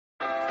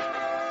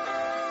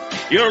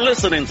You're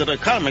listening to the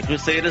Comic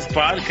Crusaders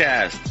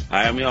podcast.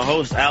 I am your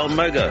host, Al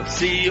Mega,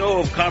 CEO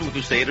of Comic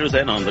Crusaders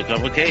and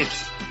Undercover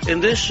Capes. In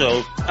this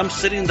show, I'm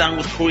sitting down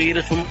with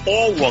creators from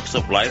all walks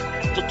of life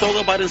to talk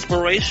about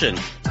inspiration,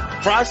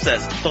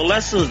 process, the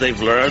lessons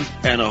they've learned,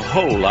 and a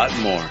whole lot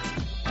more.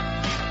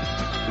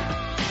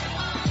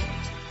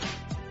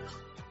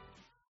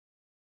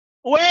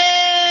 What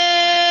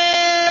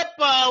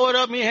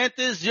up, mi gente?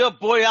 It's your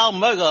boy Al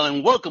Mega,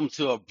 and welcome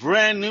to a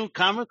brand new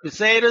Comic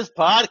Crusaders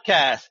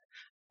podcast.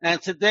 And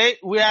today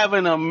we have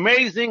an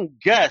amazing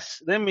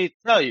guest. Let me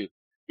tell you,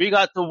 we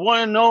got the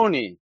one and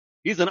only.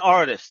 He's an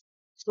artist,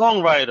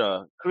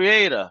 songwriter,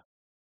 creator.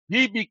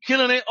 He be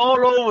killing it all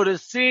over the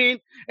scene,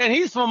 and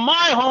he's from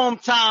my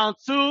hometown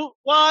too.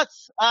 What?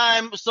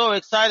 I'm so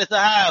excited to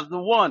have the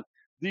one,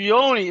 the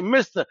only,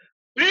 Mr.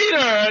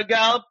 Peter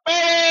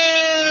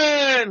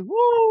Galperin.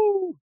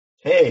 Woo!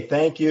 Hey,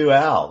 thank you,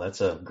 Al. That's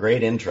a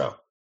great intro.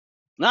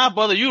 Nah,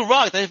 brother, you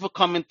rock. Thanks for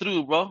coming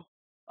through, bro.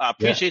 I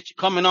appreciate you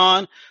coming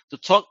on to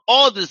talk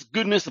all this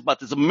goodness about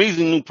this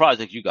amazing new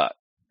project you got.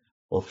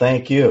 Well,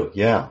 thank you.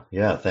 Yeah.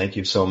 Thank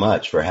you so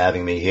much for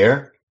having me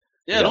here.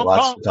 Yeah, no lots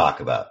problem. to talk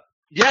about.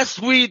 Yes,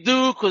 we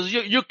do, because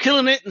you're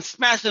killing it and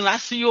smashing. I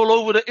see you all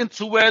over the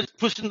interwebs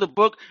pushing the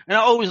book, and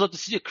I always love to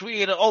see a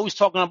creator always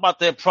talking about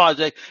their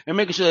project and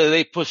making sure that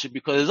they push it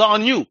because it's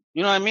on you.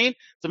 You know what I mean?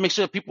 To make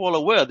sure people are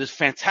aware of this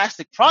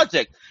fantastic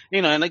project.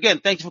 You know, and again,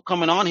 thank you for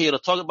coming on here to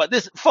talk about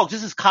this. Folks,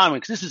 this is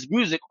comics. This is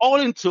music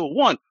all into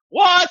one.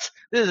 What?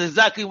 This is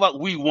exactly what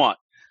we want.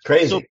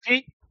 Crazy. So,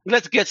 Pete,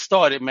 let's get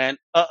started, man.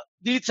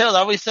 Details, I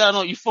always say, I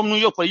know you're from New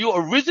York, but you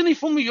originally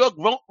from New York,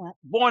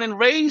 born and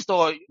raised,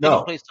 or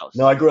anyplace else?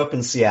 No, I grew up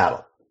in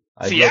Seattle.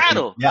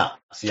 Seattle?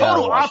 Seattle,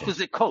 total Washington.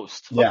 Opposite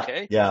coast. Yeah,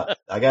 okay. Yeah.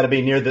 I gotta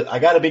be near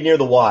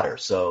the water.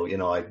 So,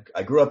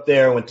 I grew up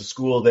there, went to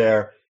school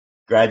there,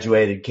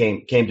 graduated,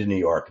 came to New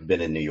York, and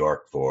been in New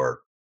York for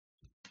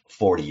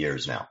 40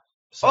 years now.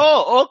 So,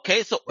 oh,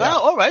 okay. So, yeah.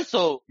 all right.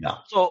 So,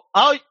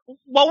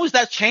 what was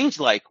that change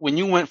like when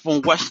you went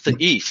from west to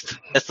east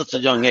at such a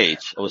young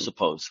age, I would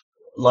suppose?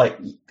 Like,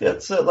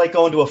 it's like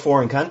going to a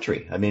foreign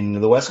country. I mean,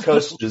 the West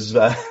Coast is,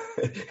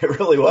 it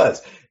really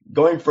was.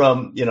 Going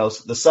from,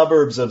 the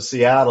suburbs of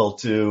Seattle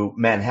to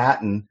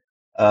Manhattan,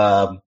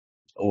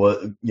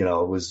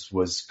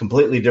 was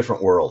completely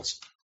different worlds.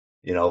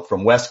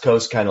 From West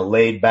Coast kind of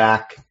laid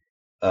back,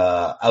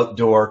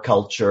 outdoor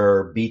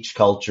culture, beach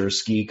culture,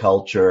 ski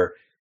culture,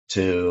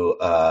 to,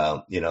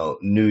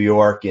 New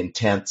York,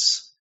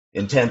 intense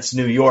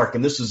New York.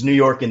 And this was New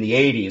York in the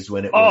 80s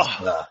when it was,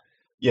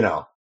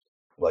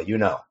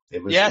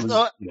 it was,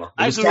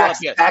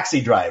 taxi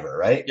driver,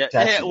 right? Yeah,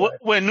 driver.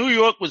 When New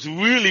York was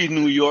really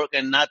New York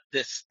and not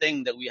this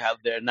thing that we have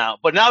there now.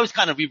 But now it's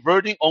kind of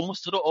reverting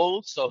almost to the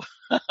old. So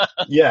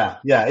yeah.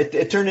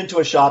 It turned into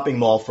a shopping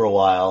mall for a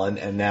while,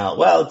 and now,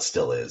 well, it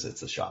still is.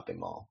 It's a shopping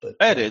mall, but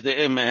it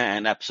is.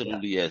 Man,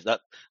 absolutely is.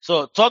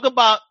 So talk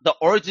about the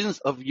origins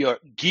of your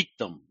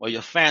geekdom or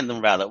your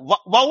fandom, rather.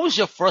 What was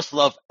your first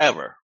love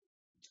ever?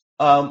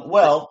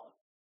 Well,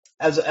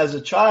 as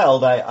a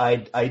child,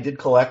 I did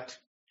collect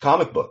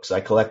comic books.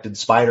 I collected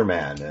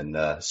Spider-Man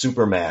and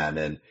Superman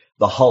and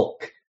the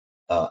Hulk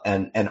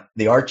and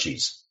the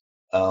Archies.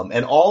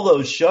 And all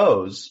those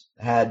shows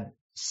had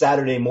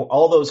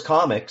all those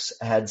comics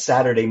had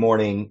Saturday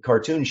morning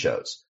cartoon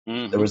shows.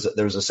 Mm-hmm.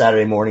 There was a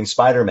Saturday morning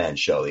Spider-Man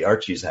show. The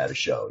Archies had a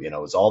show. It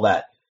was all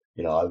that.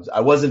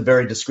 I wasn't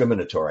very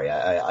discriminatory.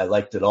 I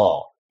liked it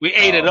all. We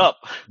ate it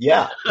up.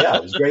 Yeah,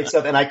 it was great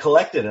stuff. And I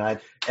collected,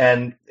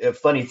 and a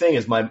funny thing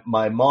is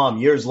my mom,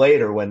 years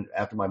later,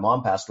 after my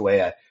mom passed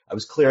away, I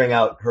was clearing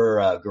out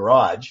her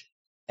garage,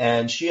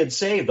 and she had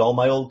saved all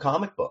my old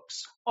comic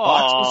books.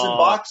 Boxes and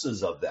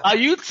boxes of them. Are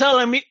you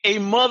telling me a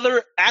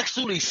mother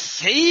actually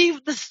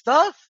saved the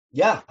stuff?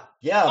 Yeah.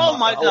 Oh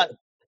my God.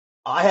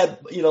 I had,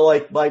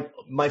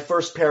 my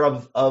first pair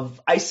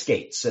of ice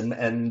skates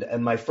and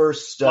my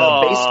first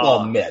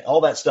baseball mitt.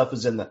 All that stuff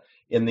is in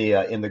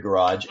the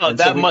garage. Oh,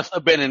 that must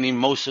have been an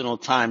emotional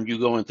time, you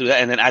going through that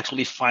and then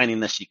actually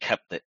finding that she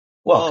kept it.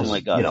 Well, oh my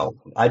God.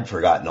 I'd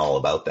forgotten all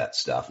about that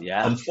stuff.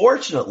 Yeah.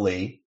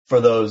 Unfortunately for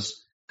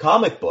those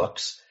comic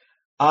books,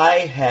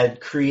 I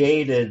had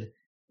created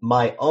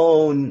my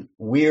own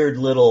weird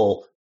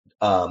little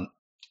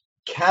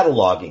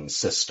cataloging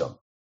system.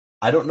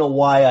 I don't know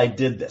why I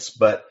did this,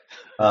 but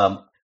I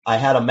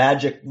had a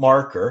magic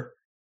marker,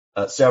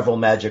 several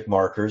magic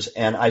markers,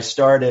 and I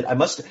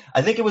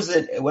think it was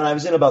when I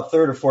was in about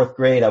third or fourth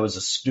grade, I was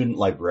a student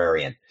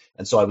librarian.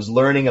 And so I was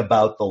learning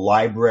about the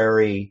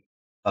library,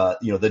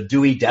 the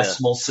Dewey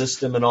Decimal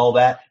System and all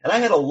that. And I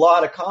had a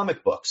lot of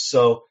comic books.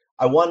 So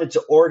I wanted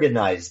to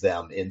organize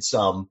them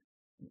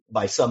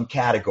by some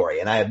category.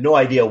 And I have no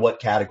idea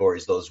what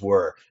categories those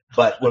were.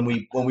 But when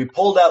we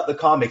pulled out the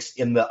comics,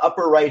 in the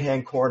upper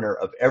right-hand corner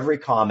of every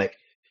comic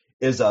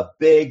is a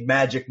big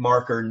magic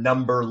marker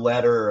number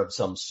letter of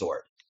some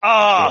sort.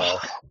 I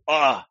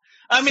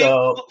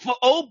mean, for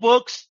old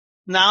books,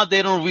 now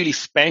they don't really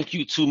spank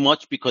you too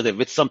much because if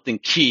it's something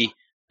key,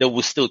 they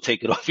will still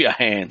take it off your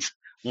hands.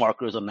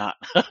 markers or not.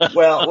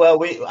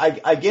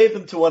 I gave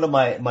them to one of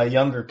my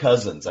younger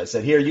cousins. I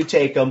said, here, you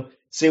take them,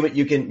 see what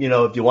you can,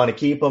 if you want to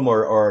keep them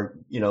or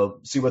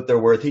see what they're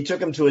worth. He took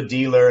them to a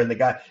dealer, and the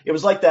guy, it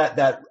was like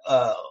that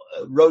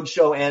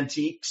roadshow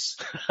antiques,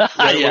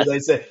 where Yes. they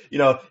say,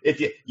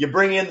 if you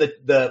bring in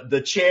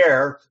the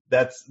chair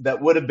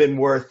that would have been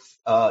worth,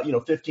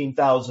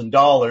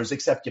 $15,000,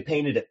 except you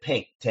painted it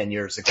pink 10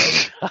 years ago,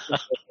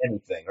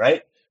 anything,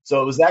 right?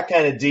 So it was that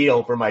kind of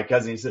deal for my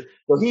cousin. He said,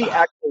 so he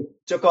actually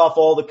took off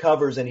all the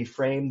covers and he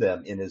framed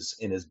them in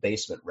his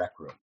basement rec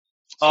room.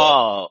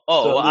 So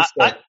Well, at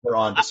least they're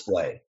on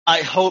display.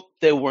 I hope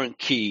they weren't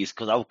keys,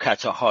 because I would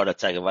catch a heart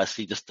attack if I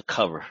see just the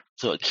cover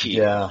to a key.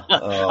 Yeah.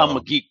 I'm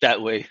a geek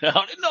that way.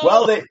 No.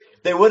 Well,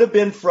 they would have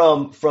been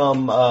from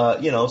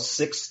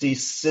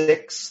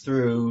 66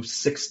 through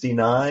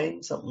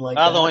 69, something like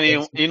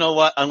that. You know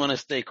what? I'm gonna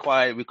stay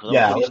quiet, because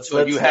Yeah, I'm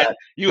pretty sure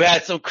you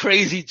had some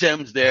crazy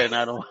gems there, and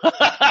I don't.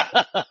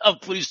 I'm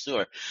pretty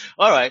sure.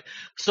 All right.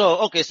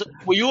 So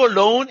were you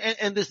alone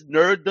in this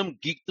nerddom,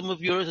 geekdom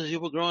of yours as you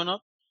were growing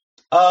up?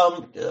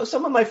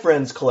 Some of my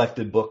friends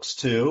collected books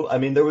too. I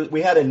mean,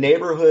 we had a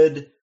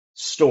neighborhood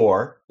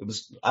store.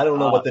 I don't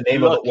know what the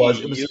name of it was.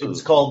 It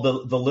was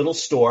called the Little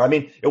Store. I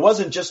mean, it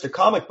wasn't just a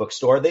comic book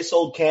store. They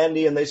sold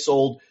candy and they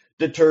sold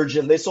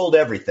detergent. They sold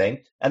everything.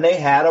 And they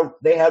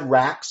had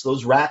racks,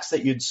 those racks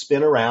that you'd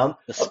spin around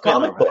of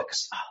comic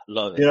books.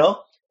 Love it.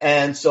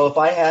 And so if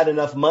I had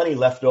enough money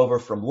left over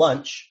from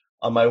lunch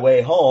on my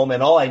way home,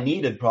 and all I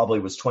needed probably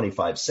was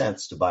 25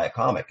 cents to buy a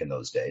comic in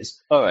those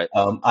days. All right.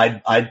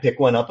 I'd pick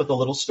one up at the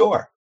little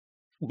store.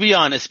 Be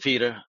honest,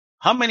 Peter.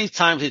 How many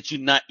times did you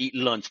not eat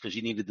lunch because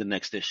you needed the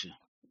next issue?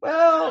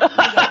 Well,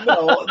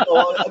 no,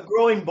 a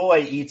growing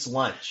boy eats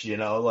lunch, School,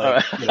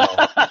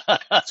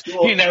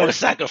 you never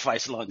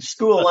sacrifice lunch.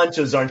 School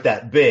lunches aren't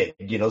that big,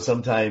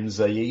 sometimes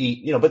you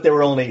eat, but they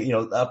were only,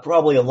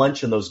 probably a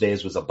lunch in those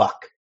days was $1.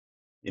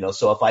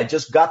 So if I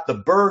just got the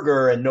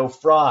burger and no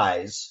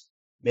fries,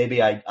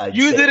 maybe I'd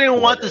You didn't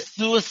want the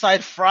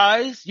suicide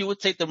fries? You would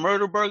take the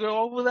murder burger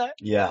over that?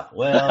 Yeah,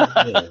 well,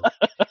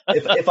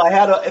 if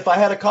I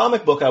had a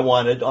comic book I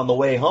wanted on the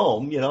way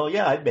home,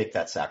 I'd make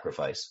that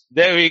sacrifice.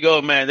 There you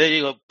go, man. There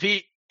you go.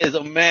 Pete is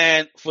a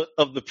man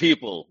of the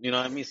people. You know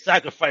what I mean?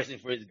 Sacrificing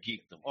for his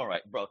geekdom. All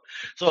right, bro.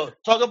 So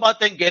talk about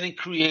then getting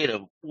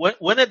creative.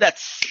 When did that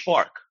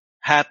spark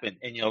happen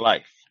in your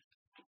life?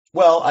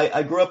 Well,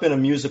 I grew up in a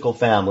musical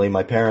family.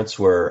 My parents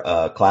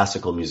were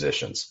classical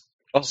musicians.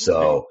 Okay.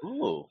 So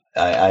Ooh.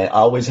 I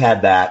always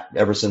had that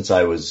ever since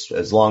I was,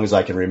 as long as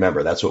I can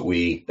remember. That's what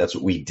we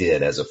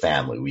did as a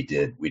family. We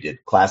did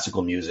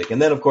classical music.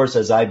 And then, of course,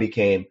 as I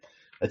became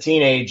a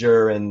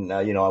teenager and,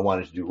 I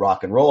wanted to do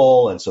rock and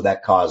roll. And so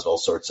that caused all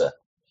sorts of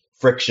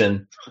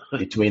friction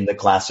between the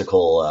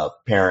classical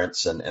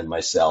parents and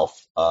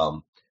myself.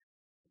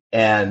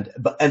 And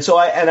so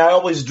I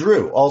always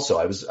drew also.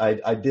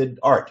 I did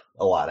art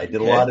a lot. I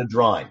did a lot of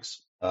drawings.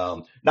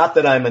 Not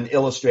that I'm an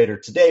illustrator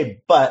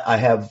today, but I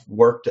have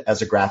worked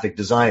as a graphic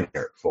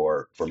designer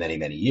for many,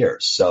 many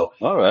years. So,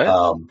 all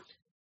right.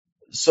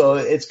 So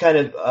it's kind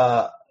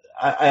of,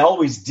 I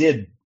always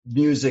did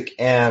music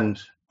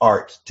and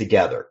art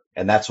together.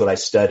 And that's what I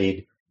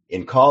studied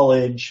in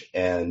college.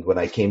 And when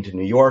I came to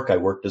New York, I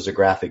worked as a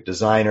graphic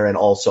designer and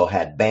also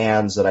had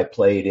bands that I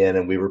played in,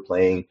 and we were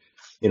playing,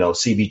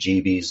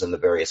 CBGBs and the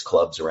various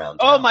clubs around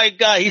town. Oh my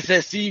God, he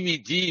said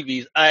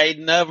CBGBs. I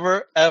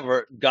never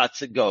ever got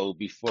to go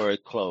before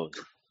it closed.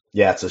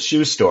 Yeah, it's a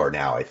shoe store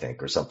now, I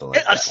think, or something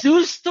like that. A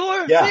shoe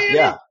store? Yeah, really?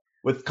 yeah.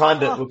 With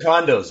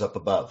condos up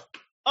above.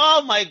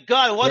 Oh my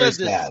God, what Very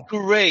a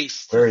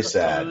disgrace. Very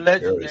sad.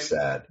 Very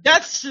sad.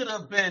 That should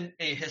have been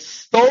a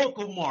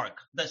historical mark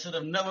that should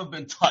have never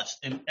been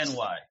touched in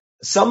NY.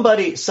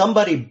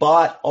 Somebody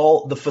bought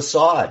all the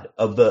facade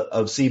of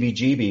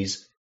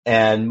CBGB's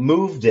and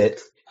moved it.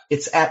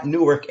 It's at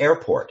Newark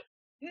Airport.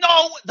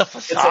 No, the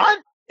facade?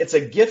 It's a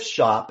gift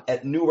shop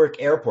at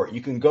Newark Airport.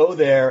 You can go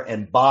there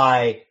and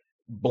buy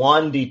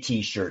Blondie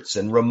t-shirts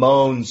and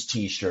Ramones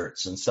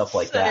t-shirts and stuff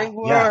like that.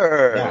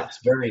 Yeah, it's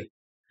very...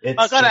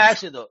 I gotta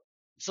ask you though.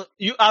 So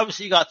you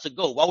obviously got to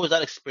go. What was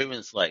that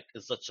experience like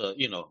in such a,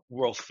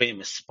 world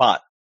famous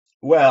spot?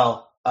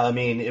 Well, I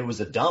mean, it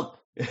was a dump.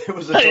 It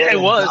was a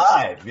total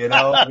dive,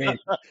 I mean,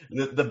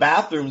 the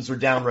bathrooms were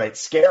downright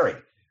scary.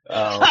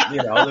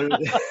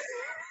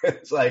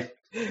 It's like,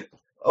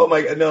 oh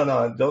my God,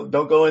 no,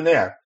 don't go in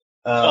there.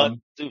 But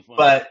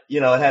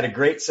it had a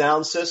great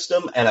sound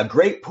system and a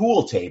great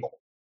pool table.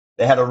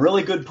 They had a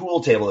really good pool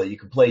table that you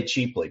could play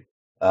cheaply.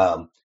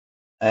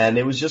 And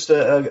it was just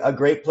a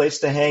great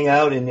place to hang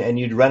out, and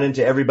you'd run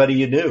into everybody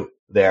you knew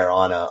there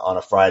on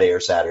a Friday or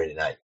Saturday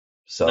night.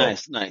 So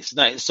nice.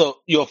 So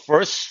your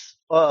first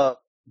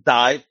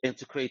dive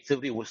into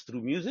creativity was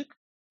through music?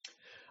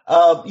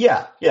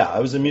 Yeah.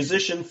 I was a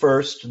musician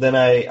first. Then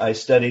I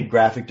studied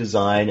graphic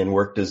design and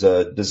worked as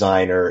a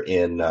designer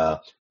in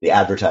the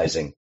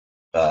advertising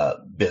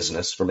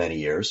business for many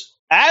years.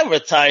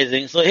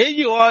 Advertising. So here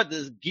you are,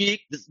 this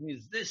geek, this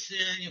musician,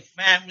 your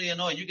family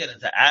and all. You get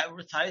into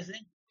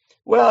advertising?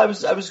 Well,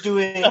 I was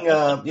doing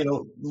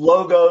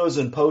logos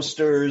and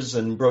posters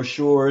and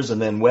brochures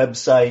and then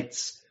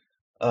websites.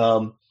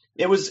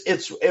 It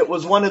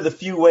was one of the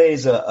few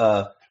ways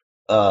a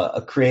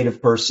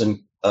creative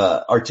person,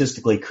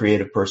 artistically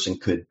creative person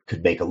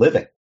could make a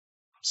living.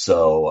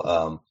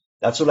 So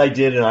that's what I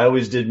did, and I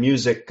always did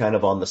music kind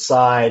of on the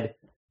side,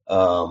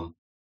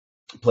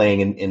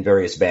 playing in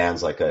various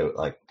bands, like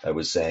I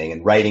was saying,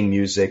 and writing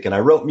music. And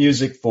I wrote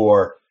music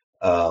for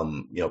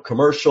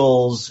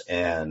commercials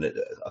and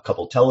a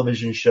couple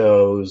television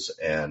shows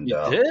and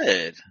You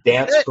did.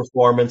 dance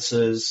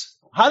performances.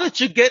 How did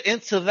you get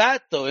into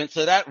that though?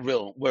 Into that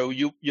realm where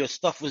your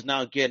stuff was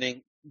now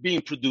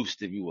being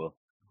produced, if you will.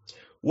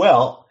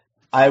 Well,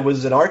 I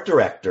was an art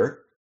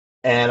director,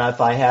 and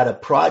if I had a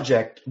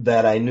project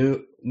that I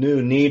knew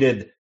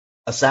needed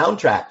a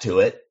soundtrack to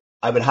it,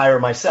 I would hire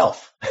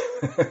myself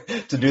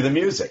to do the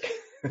music.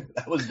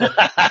 That was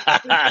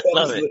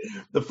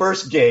the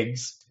first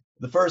gigs.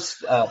 The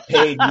first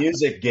paid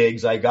music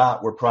gigs I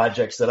got were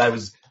projects that I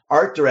was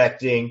art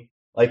directing,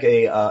 like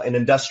an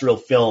industrial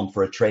film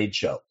for a trade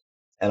show.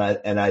 And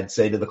I'd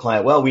say to the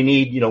client, well, we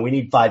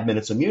need 5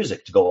 minutes of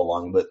music to go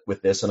along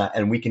with this,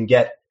 and we can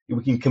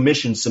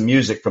commission some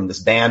music from this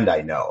band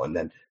I know. And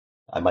then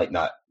I might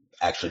not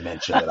actually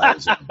mention that I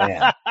was in the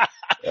band.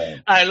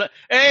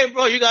 Hey,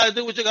 bro, you gotta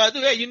do what you gotta do.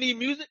 Hey, you need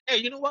music? Hey,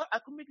 you know what? I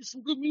can make you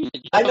some good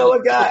music. I know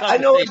a guy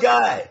who knows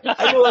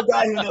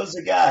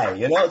a guy.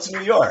 It's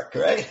New York,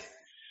 right?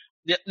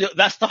 Yeah,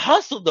 that's the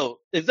hustle, though.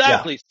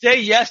 Exactly. Yeah.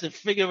 Say yes and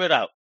figure it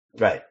out.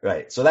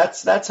 Right. So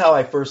that's how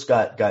I first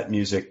got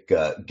music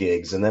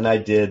gigs, and then I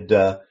did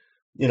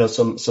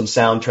some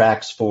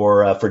soundtracks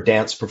for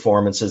dance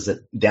performances, at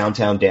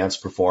downtown dance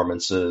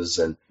performances,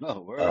 and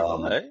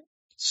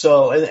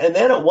so and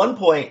then at one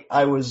point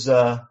I was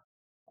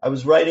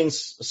writing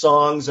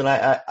songs, and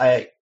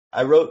I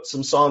wrote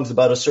some songs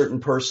about a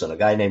certain person, a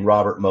guy named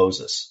Robert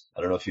Moses.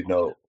 I don't know if you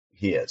know who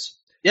he is.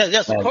 Yeah,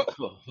 yes, of course.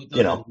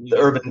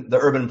 The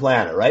urban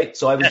planner, right?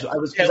 So I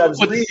was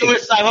reading.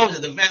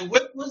 The Van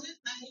Wyck, was it?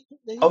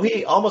 Oh,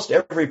 he almost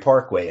every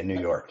parkway in New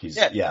York.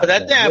 But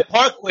that damn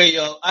parkway,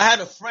 yo. I had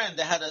a friend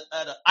that had an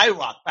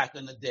IROC back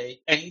in the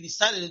day, and he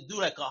decided to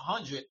do like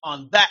 100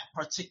 on that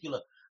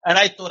particular. And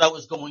I thought I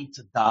was going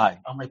to die.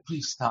 I'm like,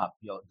 please stop,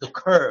 yo. The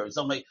curves.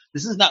 I'm like,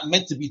 this is not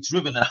meant to be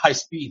driven at high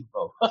speed,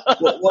 bro.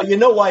 well, you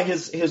know why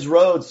his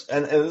roads,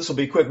 and this will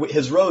be quick,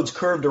 his roads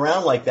curved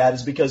around like that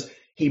is because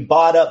he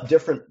bought up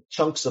different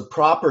chunks of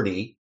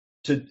property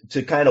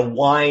to kind of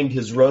wind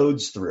his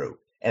roads through.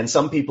 And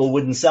some people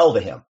wouldn't sell to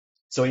him.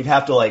 So he'd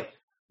have to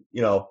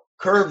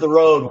curve the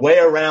road way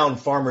around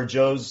Farmer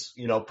Joe's,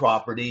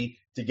 property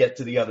to get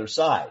to the other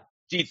side.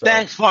 Gee,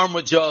 thanks,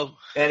 Farmer Joe.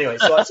 Anyway,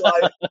 so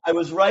I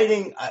was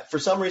writing, for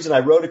some reason I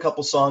wrote a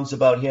couple songs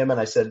about him, and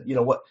I said,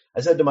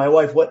 I said to my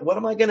wife, what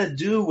am I going to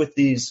do with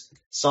these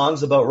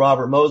songs about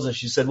Robert Moses?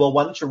 She said, well,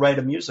 why don't you write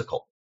a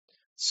musical?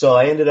 So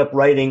I ended up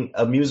writing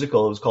a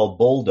musical. It was called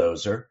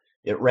Bulldozer.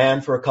 It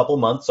ran for a couple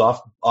months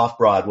off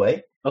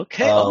Broadway.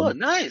 Okay.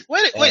 Nice.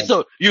 Wait.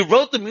 So you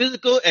wrote the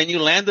musical and you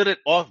landed it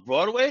off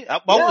Broadway?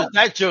 What was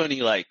that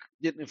journey like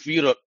for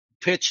you to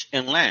pitch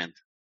and land?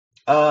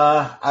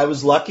 I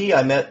was lucky.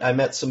 I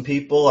met some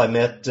people. I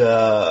met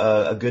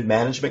a good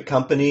management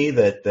company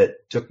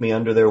that took me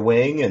under their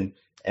wing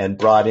and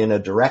brought in a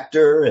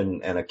director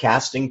and a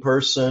casting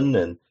person.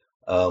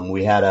 And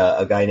we had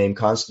a guy named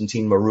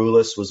Konstantin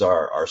Maroulis was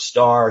our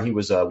star. He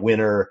was a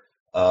winner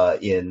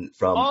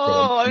from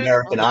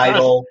American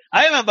Idol.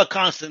 I remember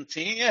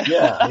Konstantin.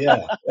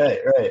 Yeah.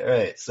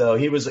 Right. So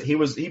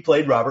he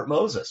played Robert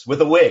Moses with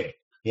a wig.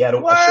 He had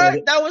a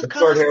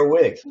short hair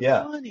wig.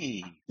 Yeah.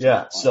 Funny.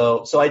 Yeah.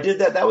 So I did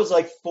that. That was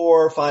like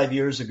 4 or 5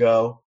 years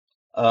ago.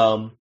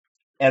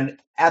 And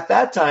at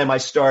that time I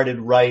started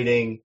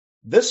writing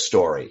this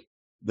story,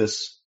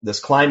 this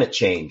climate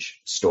change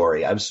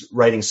story. I was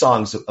writing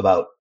songs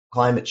about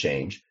climate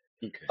change.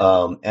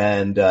 Okay.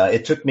 And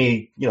it took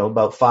me,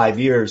 about 5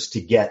 years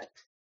to get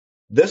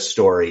this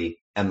story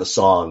and the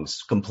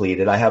songs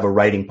completed. I have a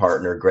writing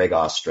partner, Greg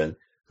Ostrin,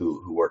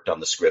 who worked on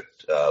the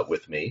script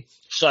with me.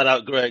 Shout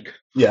out, Greg.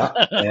 Yeah,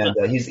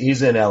 and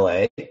he's in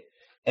LA,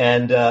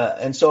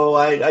 and so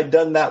I'd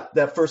done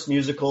that first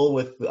musical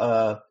with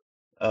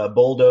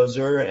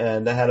Bulldozer,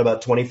 and that had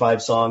about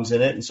 25 songs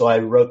in it. And so I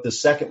wrote the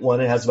second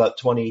one. It has about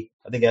 20.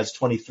 I think it has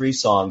 23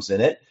 songs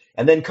in it.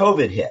 And then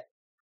COVID hit.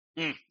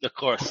 Of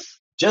course.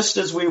 Just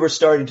as we were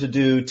starting to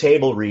do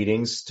table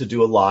readings to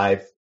do a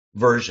live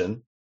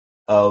version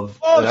of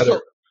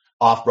another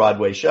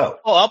off-Broadway show.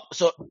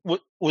 So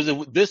was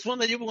it this one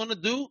that you were going to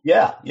do?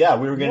 Yeah,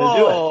 we were going to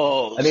do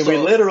it. I mean, we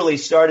literally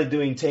started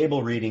doing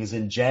table readings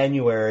in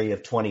January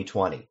of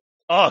 2020.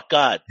 Oh,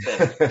 God.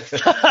 And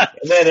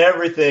then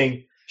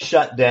everything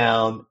shut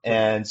down.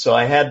 And so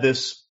I had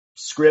this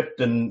script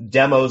and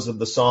demos of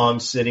the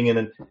songs sitting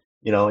in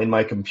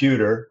my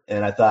computer.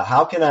 And I thought,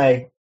 how can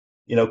I,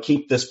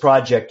 keep this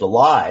project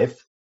alive,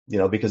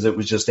 because it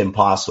was just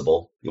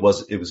impossible. It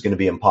was going to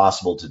be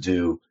impossible to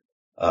do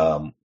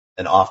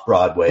an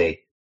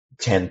off-Broadway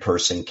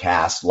 10-person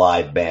cast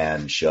live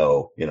band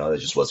show. That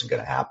just wasn't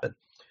going to happen.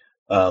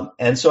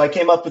 And so I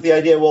came up with the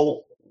idea,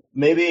 well,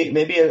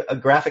 maybe a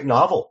graphic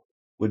novel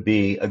would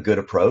be a good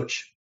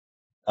approach.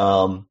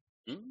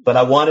 But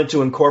I wanted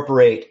to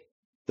incorporate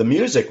the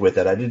music with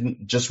it. I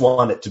didn't just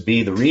want it to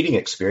be the reading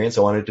experience.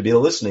 I wanted it to be the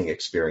listening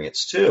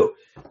experience too.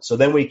 So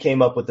then we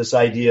came up with this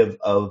idea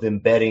of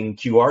embedding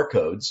QR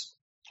codes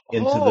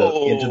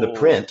into the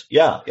print.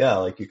 Yeah,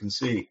 like you can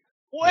see.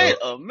 Wait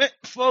a minute,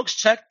 folks,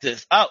 check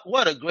this out.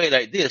 What a great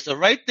idea. So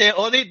right there,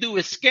 all they do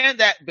is scan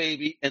that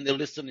baby and they're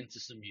listening to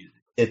some music.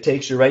 It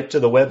takes you right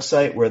to the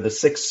website where the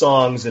 6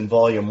 songs in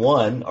volume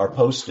 1 are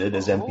posted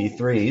as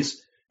MP3s,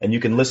 and you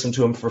can listen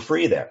to them for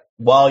free there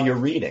while you're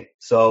reading.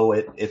 So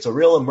it's a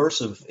real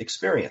immersive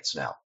experience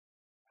now.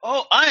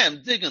 Oh, I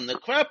am digging the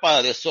crap out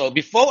of this. So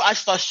before I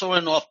start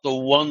showing off the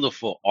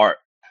wonderful art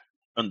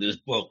on this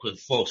book,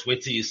 because folks,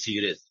 wait till you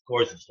see this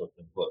gorgeous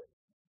looking book.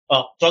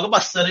 Talk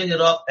about setting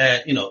it up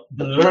and,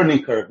 the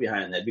learning curve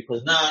behind that,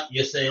 because now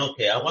you're saying,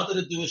 okay, I wanted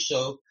to do a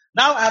show.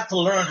 Now I have to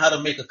learn how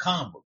to make a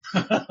comic book.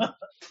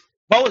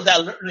 What was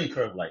that learning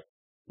curve like?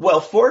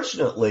 Well,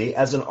 fortunately,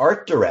 as an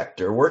art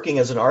director, working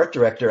as an art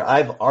director,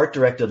 I've art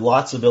directed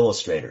lots of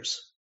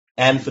illustrators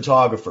and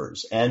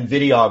photographers and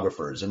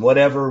videographers and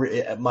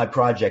whatever my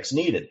projects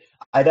needed.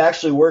 I'd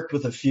actually worked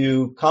with a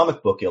few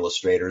comic book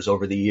illustrators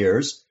over the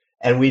years,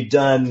 and we'd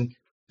done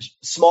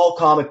small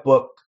comic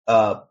book,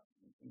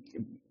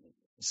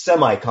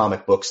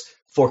 semi-comic books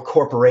for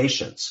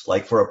corporations,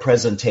 like for a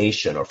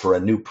presentation or for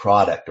a new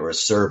product or a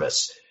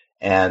service.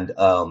 And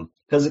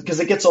because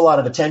it gets a lot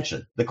of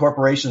attention. The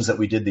corporations that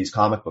we did these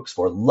comic books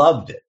for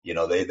loved it.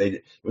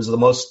 It was the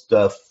most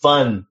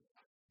fun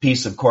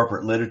piece of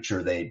corporate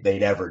literature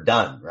they'd ever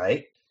done,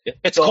 right?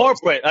 It's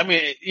corporate. I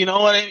mean, you know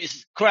what I mean?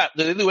 It's crap.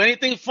 Do they do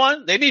anything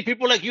fun? They need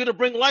people like you to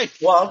bring life.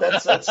 Well,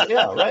 that's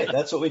yeah, right.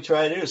 That's what we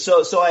try to do.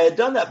 So I had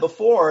done that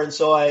before, and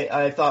so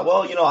I thought,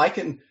 well, I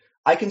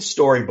can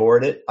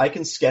storyboard it, I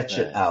can sketch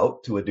it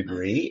out to a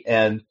degree,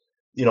 and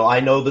I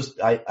know this.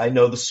 I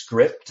know the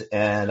script,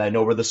 and I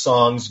know where the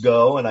songs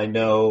go, and I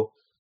know,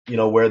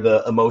 where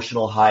the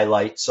emotional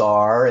highlights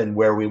are, and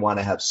where we want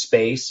to have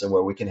space, and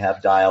where we can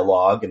have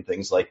dialogue and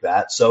things like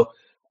that. So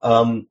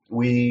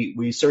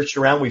we searched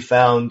around. We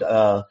found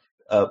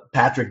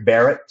Patrick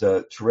Barrett,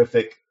 a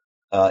terrific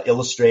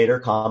illustrator,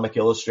 comic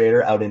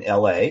illustrator out in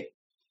L.A.,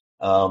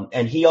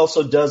 and he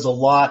also does a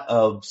lot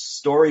of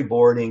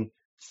storyboarding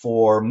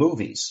for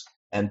movies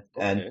and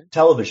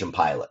television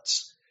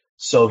pilots.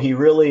 So he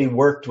really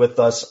worked with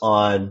us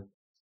on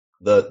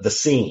the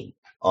scene,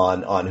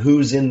 on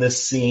who's in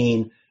this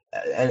scene,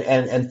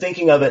 and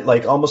thinking of it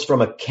like almost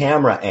from a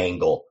camera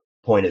angle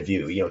point of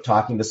view,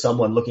 talking to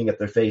someone, looking at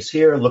their face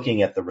here,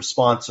 looking at the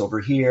response over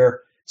here,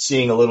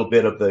 seeing a little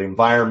bit of the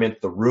environment,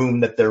 the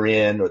room that they're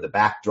in, or the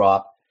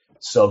backdrop.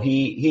 So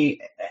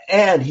he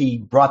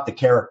brought the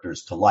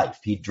characters to life.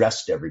 He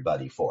dressed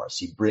everybody for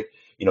us.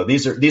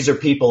 These are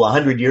people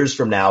 100 years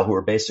from now who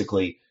are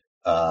basically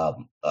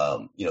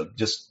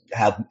just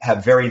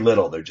have very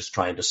little. They're just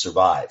trying to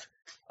survive.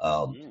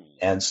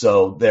 And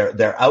so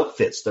their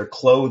outfits, their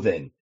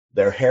clothing,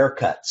 their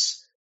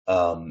haircuts,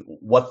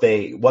 what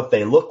they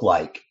look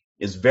like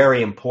is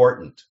very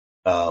important,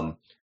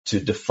 to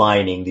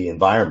defining the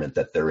environment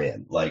that they're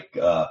in. Like,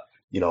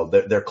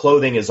 their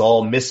clothing is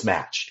all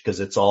mismatched because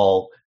it's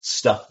all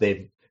stuff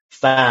they've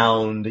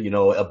found,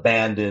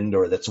 abandoned,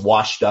 or that's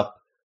washed up,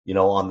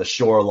 on the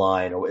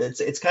shoreline, or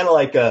it's kind of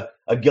like a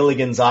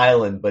Gilligan's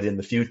Island, but in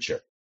the future,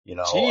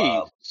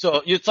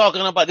 So you're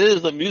talking about this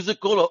is a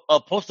musical, a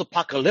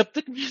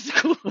post-apocalyptic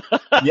musical?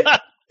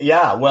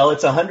 Yeah. Well,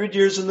 it's 100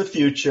 years in the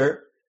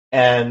future,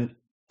 and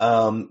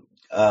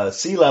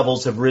sea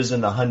levels have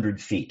risen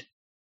 100 feet.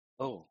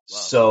 Oh, wow.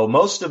 So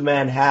most of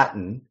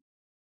Manhattan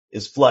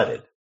is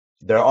flooded.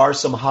 There are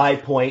some high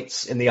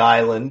points in the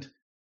island.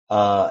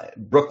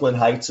 Brooklyn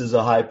Heights is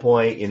a high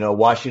point.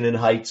 Washington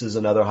Heights is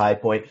another high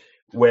point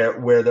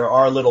where there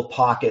are little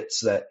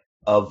pockets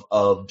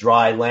of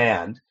dry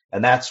land,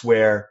 and that's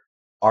where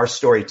our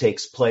story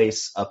takes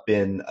place, up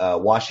in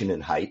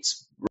Washington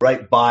Heights,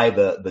 right by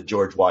the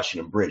George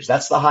Washington Bridge.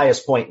 That's the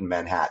highest point in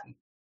Manhattan.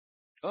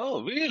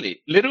 Oh,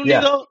 really? Literally, yeah.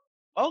 though?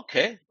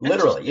 Okay.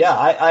 Literally, yeah.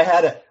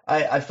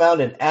 I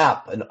found an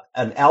app,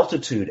 an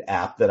altitude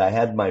app that I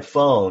had in my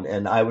phone,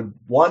 and I would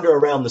wander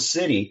around the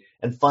city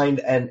and find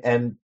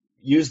and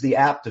use the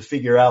app to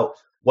figure out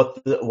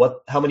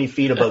how many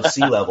feet above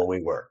sea level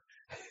we were.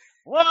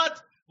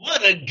 What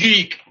a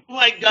geek! Oh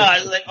my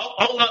God! Like,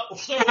 hold up,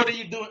 sir. What are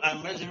you doing?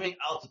 I'm measuring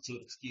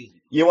altitude. Excuse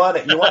me. You want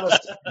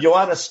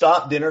to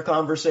stop dinner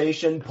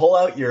conversation? Pull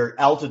out your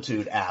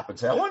altitude app and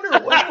say, "I wonder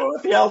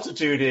what the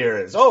altitude here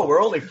is." Oh,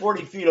 we're only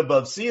 40 feet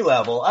above sea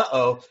level.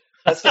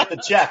 Let's get the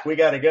check. We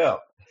got to go.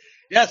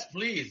 Yes,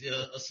 please.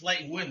 A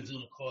slight wind is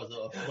going to cause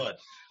a flood.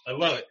 I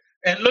love it.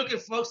 And look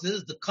at folks. This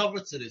is the cover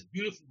to this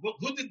beautiful book.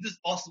 Who did this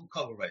awesome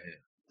cover right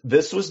here?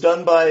 This was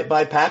done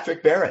by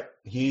Patrick Barrett.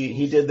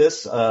 He did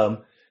this.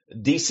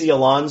 DC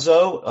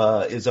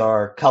Alonso is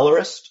our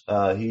colorist.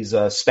 He's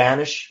a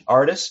Spanish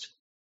artist.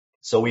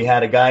 So we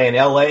had a guy in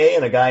LA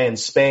and a guy in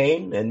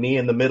Spain, and me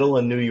in the middle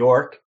in New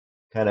York,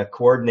 kind of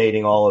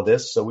coordinating all of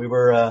this. So we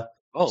were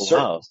Oh,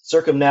 wow.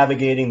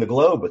 circumnavigating the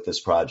globe with this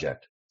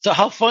project. So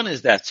how fun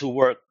is that to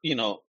work,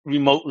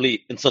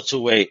 remotely in such a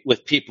way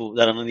with people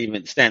that are not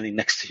even standing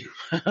next to you?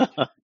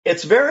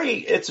 It's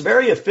very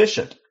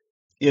efficient,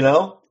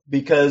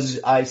 because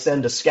I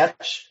send a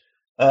sketch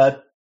uh,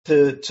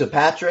 to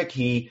Patrick.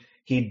 He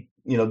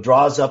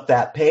draws up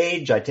that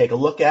page. I take a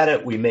look at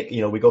it.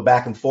 We go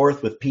back and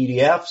forth with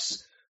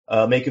PDFs,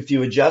 make a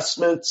few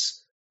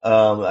adjustments.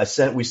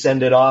 We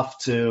send it off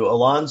to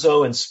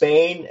Alonso in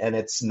Spain, and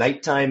it's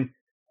nighttime.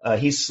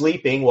 He's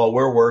sleeping while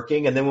we're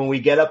working, and then when we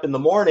get up in the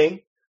morning,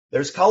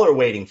 there's color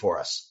waiting for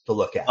us to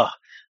look at. Oh,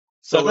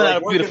 So we're isn't that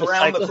like a working beautiful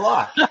around the cycle?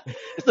 clock.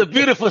 It's a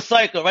beautiful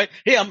cycle, right?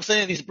 Hey, I'm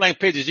sending these blank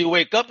pages. You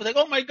wake up and like,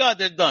 oh my God,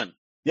 they're done.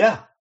 Yeah,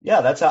 yeah,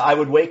 that's how I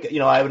would wake.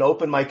 I would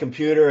open my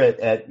computer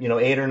at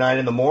 8 or 9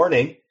 in the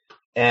morning,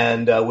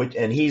 and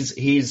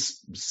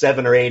he's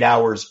 7 or 8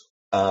 hours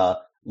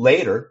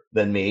later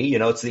than me.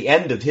 It's the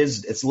end of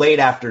it's late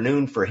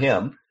afternoon for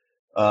him.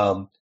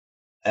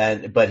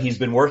 But he's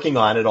been working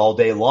on it all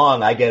day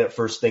long. I get it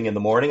first thing in the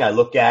morning. I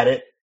look at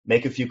it,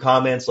 make a few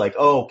comments like,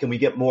 "Oh, can we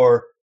get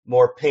more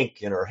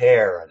pink in her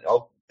hair?"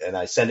 And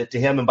I send it to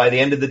him. And by the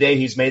end of the day,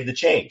 he's made the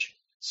change.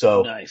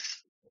 So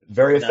Nice.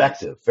 very Nice.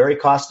 effective, very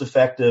cost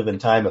effective and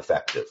time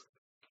effective.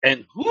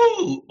 And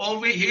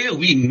over here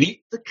we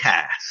meet the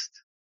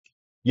cast.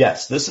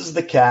 Yes, this is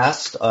the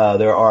cast.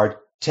 There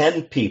are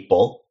 10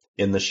 people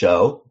in the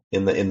show,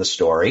 in the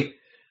story.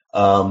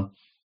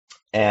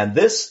 And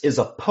this is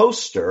a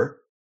poster.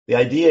 The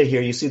idea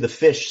here, you see the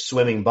fish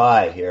swimming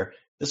by here.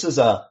 This is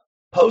a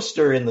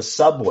poster in the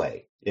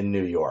subway in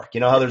New York. You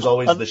know how there's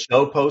always the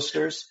show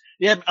posters?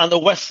 Yeah, on the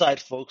west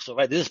side, folks. All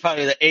right, this is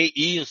probably the A,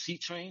 E, or C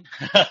train.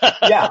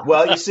 Yeah,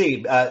 well, you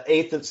see,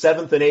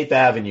 7th and 8th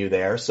Avenue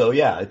there. So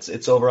yeah,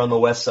 it's over on the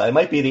west side. It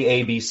might be the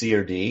A, B, C,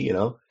 or D,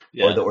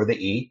 Yeah. or the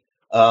E.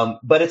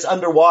 But it's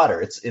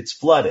underwater. It's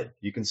flooded.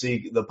 You can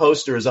see the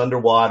poster is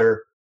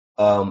underwater,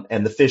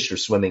 and the fish are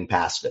swimming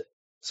past it.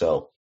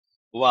 So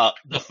Wow,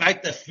 the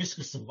fact that fish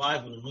could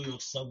survive in the New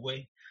York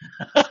subway.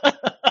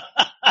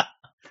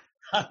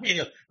 I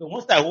mean,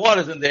 once that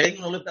water's in there, you're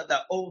gonna lift up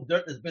that old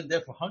dirt that's been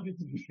there for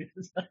hundreds of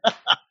years.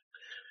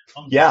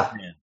 Yeah.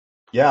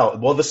 Yeah.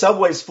 Well, the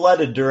subway's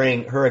flooded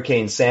during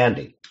Hurricane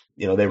Sandy.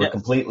 They were Yes.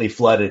 completely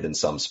flooded in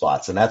some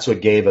spots, and that's what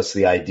gave us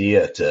the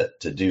idea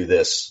to do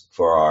this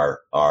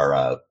for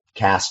our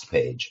cast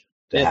page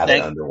to Yeah, have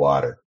it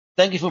underwater.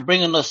 Thank you for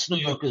bringing us New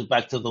Yorkers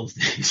back to those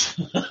days,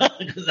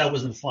 because that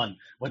wasn't fun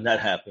when that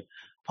happened.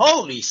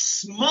 Holy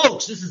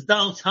smokes! This is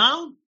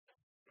downtown.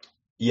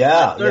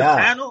 Yeah, Third yeah.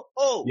 panel.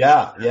 Oh,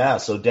 Yeah.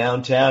 So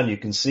downtown, you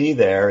can see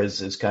there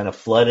is kind of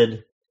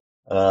flooded.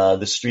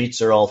 The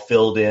streets are all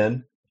filled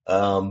in.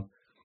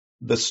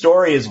 The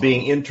story is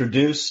being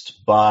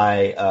introduced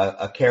by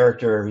a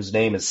character whose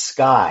name is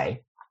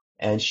Sky,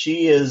 and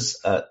she is,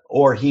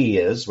 or he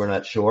is, we're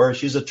not sure.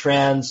 She's a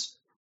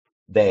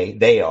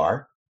they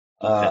are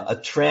a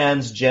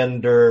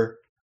transgender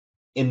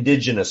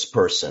indigenous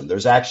person.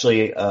 There's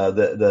actually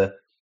the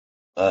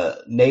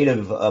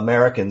Native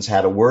Americans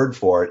had a word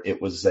for it.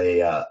 It was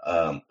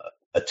a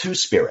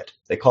two-spirit.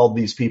 They called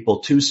these people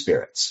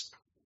two-spirits.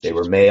 They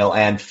were male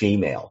and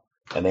female,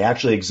 and they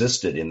actually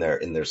existed in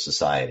their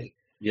society.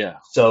 Yeah.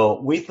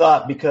 So we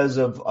thought, because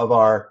of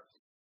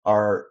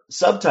our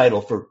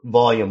subtitle for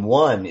Volume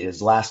 1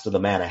 is Last of the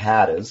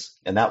Mannahattas,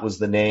 and that was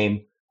the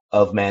name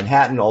of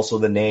Manhattan, also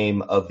the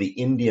name of the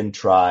Indian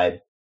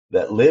tribe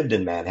that lived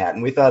in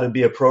Manhattan. We thought it'd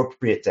be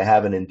appropriate to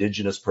have an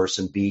indigenous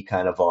person be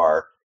kind of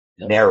our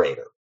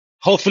narrator.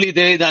 Hopefully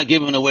they're not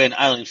giving away an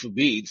island for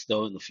beads,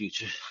 though, in the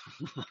future.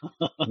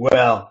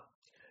 Well,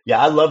 yeah,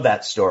 I love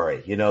that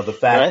story. The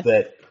fact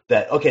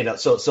that okay, now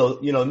so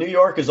New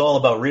York is all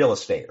about real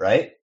estate,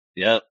 right?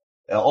 Yep.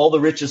 All the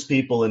richest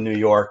people in New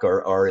York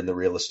are in the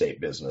real estate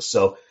business.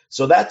 So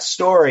that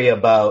story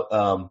about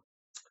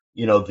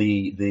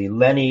the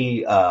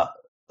Lenni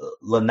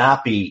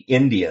Lenape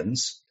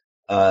Indians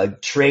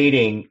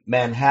trading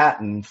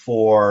Manhattan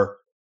for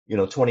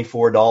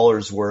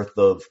 $24 worth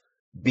of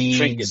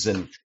beads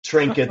and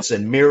trinkets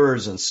and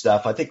mirrors and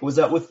stuff. I think was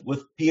that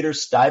with Peter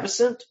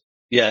Stuyvesant?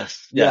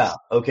 Yes. Yeah.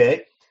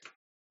 Okay.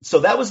 So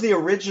that was the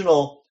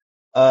original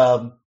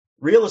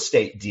real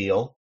estate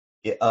deal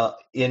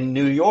in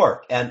New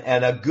York,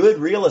 and a good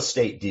real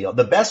estate deal.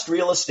 The best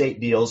real estate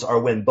deals are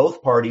when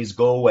both parties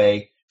go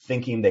away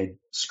thinking they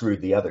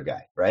screwed the other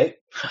guy, right?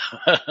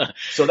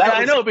 So that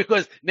I know,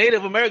 because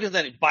Native Americans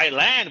then buy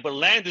land, but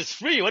land is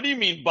free. What do you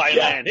mean buy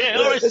land? Yeah,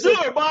 all right,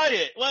 sure, buy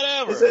it,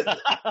 whatever.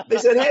 They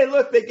said, hey,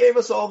 look, they gave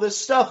us all this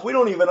stuff. We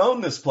don't even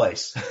own this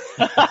place.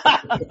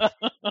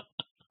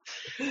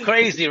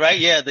 Crazy, right?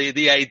 Yeah,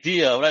 the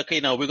idea of,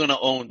 okay, now we're going to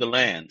own the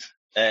land.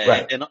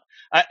 Right. And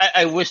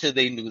I wish that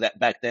they knew that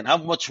back then. How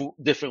much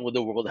different would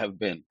the world have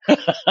been?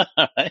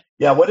 Right?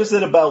 Yeah, what is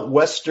it about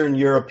Western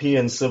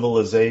European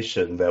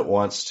civilization that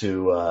wants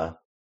to,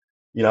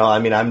 I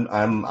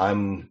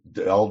mean,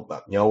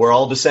 we're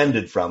all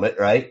descended from it,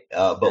 right?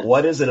 But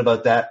what is it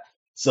about that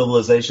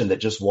civilization that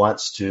just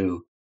wants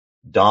to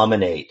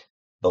dominate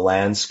the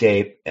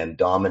landscape and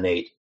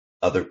dominate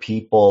other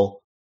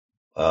people?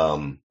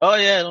 Oh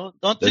yeah,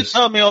 don't you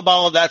tell me about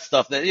all that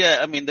stuff.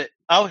 I mean,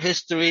 our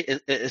history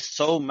is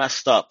so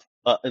messed up.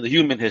 In the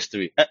human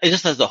history, it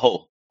just as a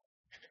whole.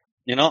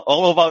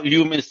 All of our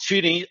humans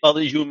treating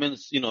other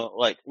humans,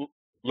 like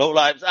low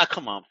lives.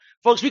 Come on,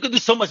 folks, we could do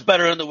so much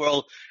better in the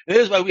world. It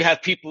is why we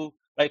have people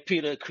like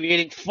Peter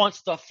creating fun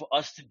stuff for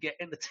us to get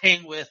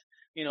entertained with,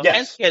 and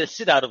Yes. scare the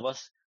shit out of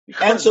us.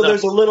 And so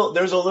there's a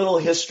little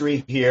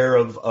history here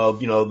of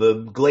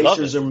the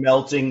glaciers are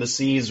melting, the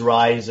sea's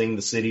rising,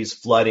 the city's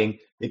flooding.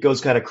 It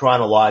goes kind of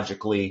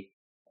chronologically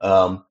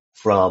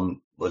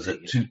from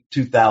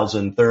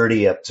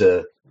 2030 up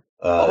to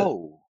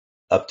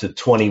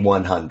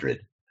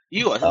 2100.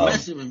 You are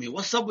messing with me.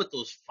 What's up with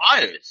those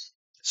fires?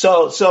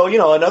 So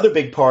another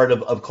big part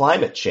of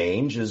climate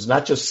change is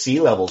not just sea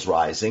levels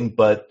rising,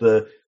 but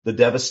the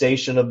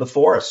devastation of the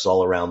forests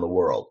all around the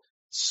world.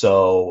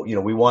 So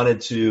we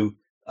wanted to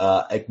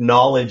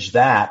acknowledge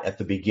that at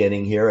the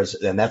beginning here,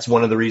 and that's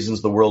one of the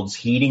reasons the world's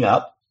heating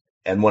up,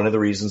 and one of the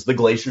reasons the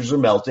glaciers are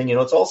melting.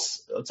 It's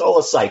all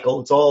a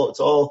cycle. It's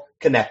all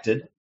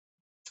connected.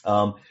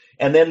 And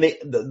then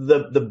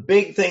the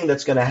big thing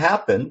that's going to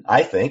happen,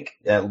 I think,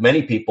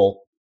 many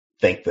people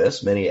think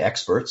this, many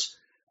experts,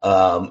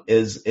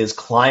 is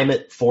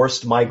climate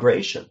forced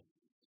migration.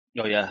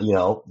 Oh yeah.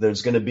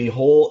 There's going to be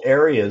whole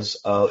areas,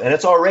 and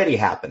it's already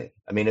happening.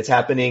 I mean, it's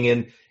happening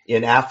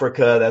in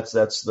Africa.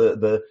 That's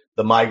the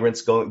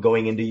migrants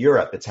going into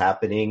Europe. It's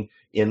happening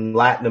in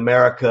Latin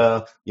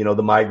America.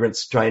 The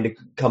migrants trying to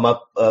come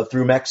up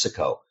through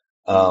Mexico.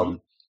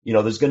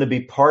 There's going to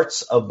be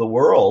parts of the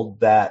world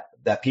that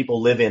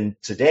people live in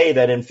today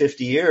that in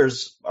 50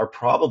 years are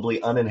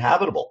probably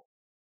uninhabitable.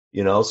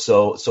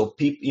 So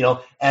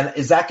people, and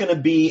is that going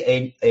to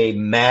be a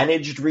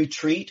managed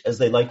retreat, as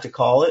they like to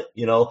call it?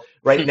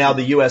 Right now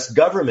the U.S.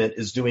 government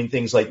is doing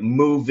things like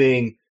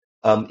moving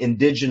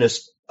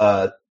indigenous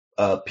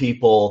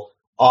people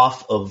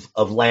off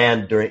of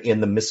land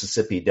in the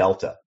Mississippi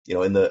Delta,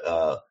 in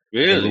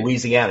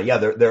Louisiana. Yeah,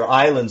 their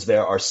islands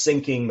there are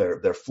sinking,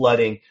 they're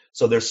flooding,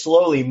 so they're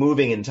slowly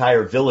moving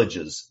entire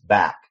villages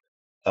back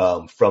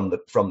from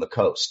the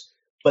coast.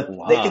 But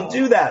they can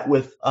do that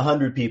with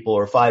 100 people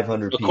or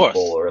 500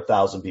 people or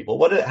 1,000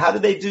 people. How do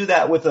they do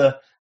that with a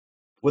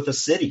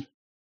city?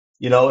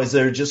 Is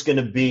there just going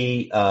to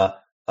be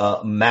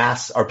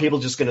mass? Are people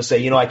just going to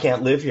say, I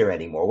can't live here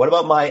anymore? What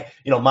about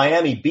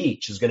Miami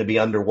Beach is going to be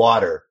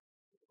underwater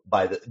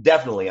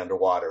definitely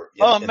underwater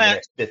in the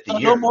next 50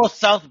 years. No more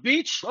South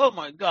Beach? Oh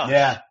my gosh.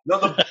 Yeah.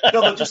 No,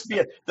 there'll just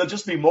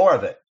be more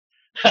of it.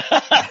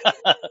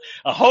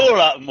 A whole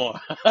lot more.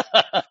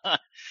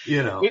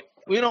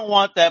 We don't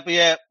want that, but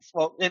yeah.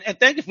 Well, and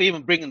thank you for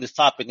even bringing this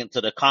topic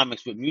into the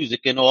comics with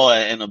music and all,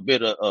 and a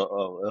bit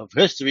of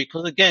history.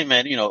 Because again,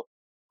 man,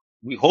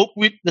 we hope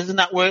this is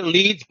not where it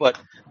leads, but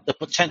the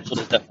potential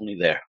is definitely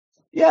there.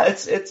 Yeah,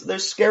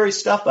 there's scary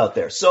stuff out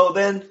there. So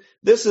then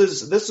this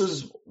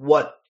is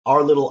what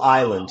our little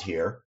island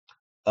here.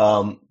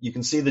 You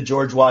can see the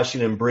George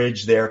Washington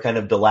Bridge there, kind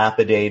of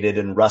dilapidated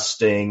and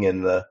rusting,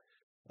 and the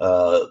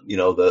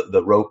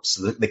ropes,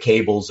 the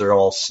cables are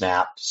all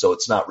snapped, so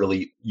it's not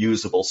really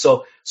usable.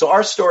 So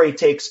our story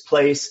takes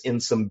place in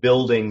some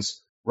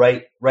buildings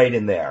right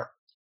in there,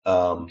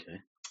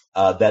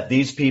 that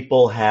these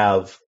people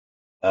have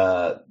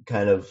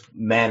kind of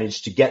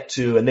managed to get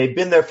to, and they've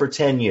been there for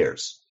 10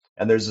 years.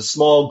 And there's a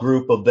small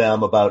group of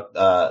them,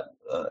 about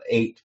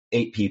eight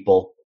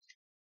people,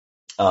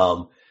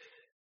 and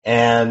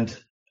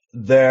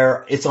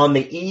it's on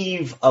the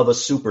eve of a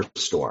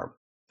superstorm.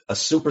 A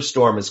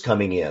superstorm is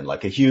coming in,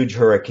 like a huge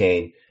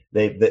hurricane.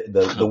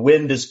 The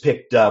wind is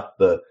picked up.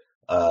 The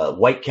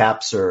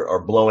whitecaps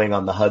are blowing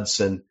on the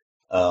Hudson,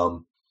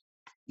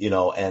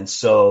 and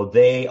so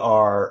they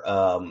are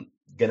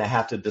going to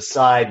have to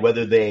decide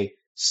whether they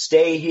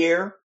stay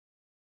here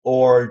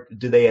or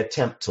do they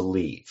attempt to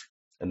leave.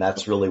 And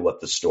that's really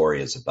what the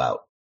story is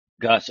about.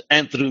 Gotcha.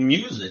 And through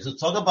music. So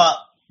talk about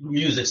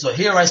music. So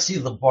here I see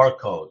the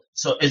barcode.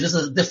 So is this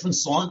a different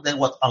song than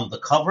what's on the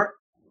cover?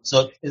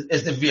 So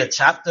is there be a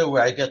chapter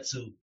where I get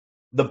to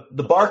the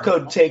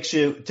barcode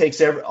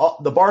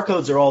the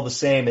barcodes are all the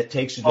same. It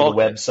takes you to the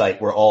website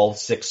where all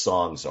 6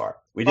 songs are.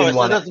 We didn't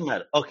want it doesn't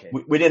matter. Okay.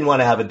 We didn't want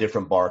to have a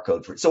different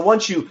barcode for it. So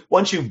once you've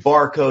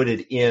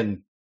barcoded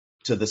in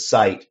to the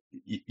site,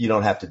 you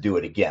don't have to do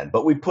it again.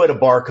 But we put a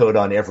barcode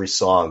on every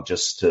song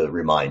just to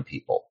remind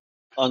people.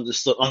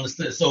 Understood.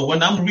 So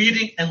when I'm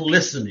reading and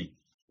listening,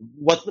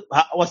 what's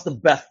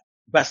the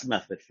best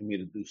method for me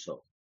to do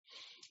so?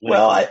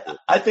 Well,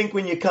 I think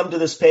when you come to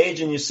this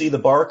page and you see the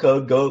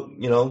barcode,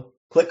 go,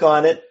 click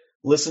on it,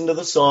 listen to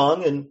the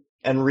song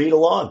and read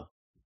along.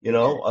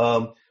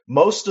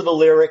 Most of the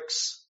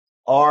lyrics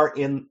are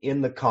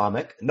in the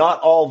comic.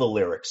 Not all the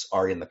lyrics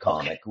are in the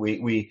comic. Okay.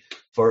 We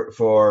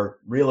for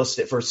real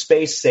estate, for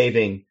space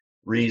saving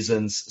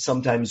reasons,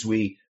 sometimes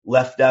we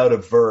left out a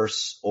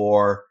verse,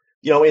 or,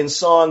 in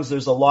songs,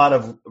 there's a lot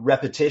of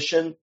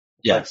repetition.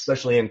 Yes.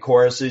 Especially in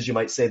choruses, you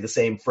might say the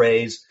same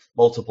phrase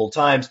multiple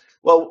times.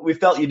 Well, we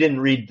felt you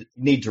didn't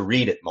need to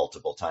read it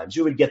multiple times.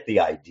 You would get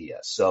the idea.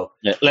 So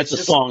Yeah, let the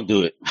song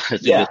do it.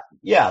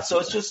 Yeah. So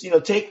it's just,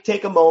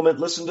 take a moment,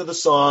 listen to the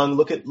song,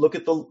 look at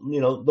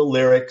the, the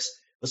lyrics.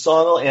 The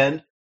song will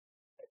end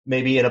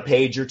maybe in a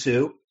page or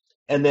two,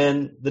 and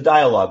then the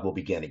dialogue will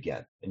begin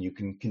again, and you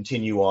can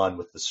continue on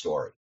with the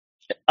story.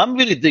 I'm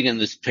really digging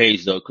this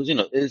page though, because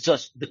it's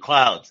just the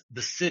clouds,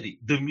 the city,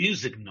 the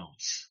music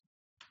notes,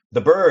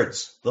 the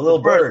birds, the little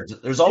birds.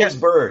 There's always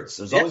birds.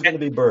 There's always going to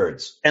be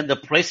birds, and the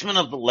placement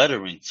of the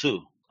lettering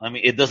too. I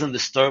mean, it doesn't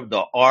disturb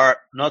the art,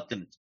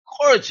 nothing. It's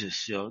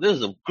gorgeous, yo. This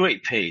is a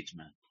great page,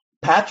 man.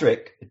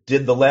 Patrick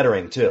did the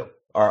lettering too,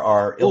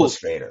 our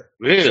illustrator.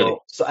 Really?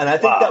 So, and I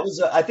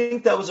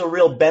think that was a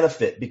real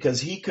benefit,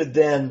 because he could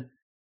then,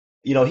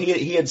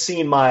 he had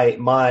seen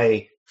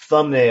my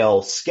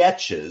thumbnail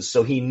sketches,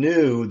 so he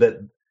knew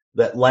that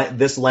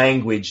this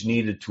language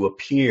needed to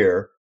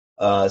appear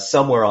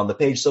somewhere on the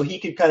page, so he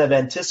could kind of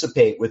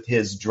anticipate with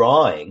his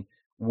drawing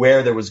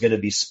where there was going to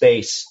be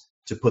space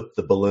to put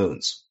the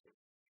balloons.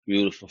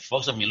 Beautiful,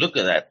 folks. I mean, look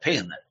at that paint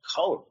and that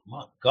color.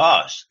 My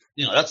gosh.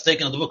 That's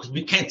taking on the book, because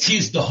we can't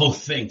tease the whole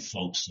thing,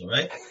 folks, all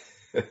right?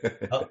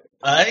 All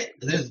right?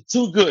 It's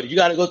too good. You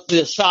got to go to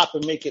the shop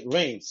and make it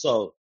rain.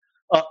 So,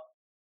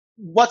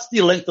 what's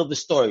the length of the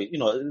story?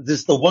 Is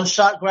this the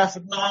one-shot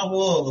graphic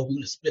novel, or are we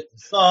going to split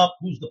this up?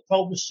 Who's the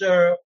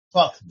publisher?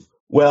 Talk to me.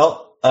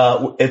 Well,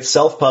 it's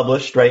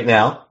self-published right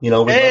now.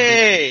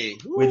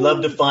 We'd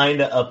love to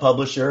find a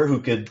publisher who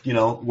could,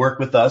 work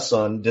with us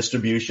on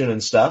distribution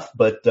and stuff.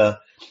 But,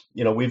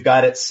 we've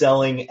got it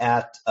selling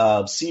at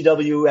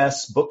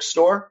CWS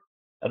Bookstore.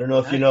 I don't know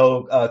if you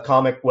know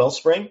Comic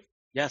Wellspring.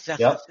 Yes.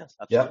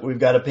 Yeah, we've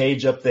got a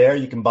page up there.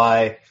 You can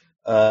buy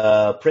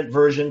a print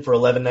version for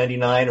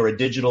 $11.99 or a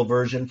digital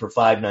version for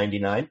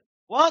 $5.99.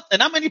 What?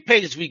 And how many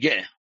pages we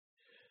get?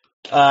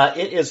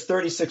 It is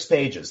 36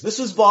 pages. This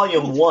is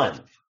volume 1.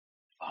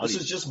 This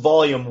is just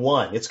volume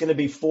 1. It's going to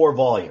be 4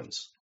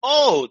 volumes.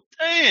 Oh,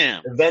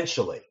 damn.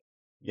 Eventually,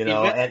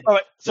 all right.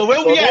 So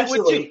where we at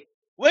with you?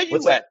 Where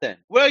you at then?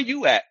 Where are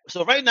you at?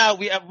 So right now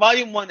we have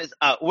volume 1 is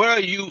out. Where are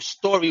you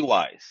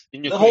story-wise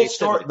in your The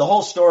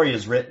whole story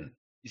is written.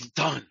 It's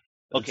done.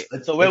 Okay.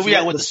 So where we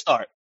at with the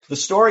start? The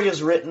story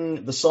is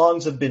written. The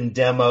songs have been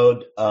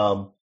demoed.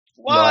 What?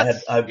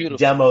 I have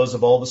demos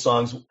of all the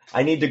songs.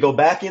 I need to go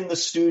back in the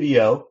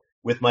studio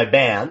with my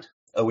band.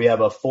 We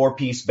have a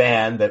 4-piece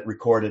band that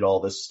recorded all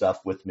this stuff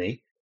with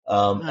me.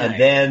 Nice. And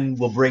then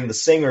we'll bring the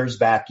singers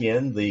back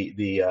in,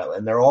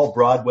 and they're all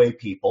Broadway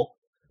people.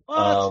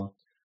 What?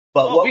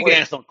 But we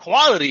getting some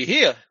quality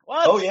here.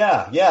 What? Oh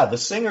yeah. The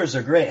singers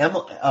are great.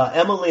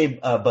 Emily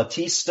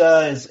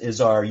Batista is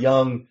our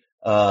young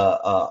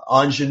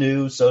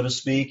ingenue, so to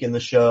speak, in the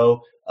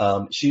show.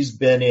 She's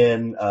been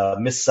in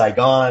Miss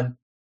Saigon.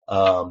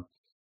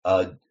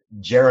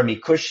 Jeremy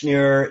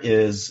Kushner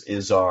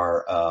is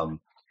our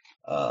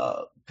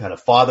kind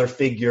of father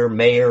figure,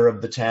 mayor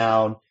of the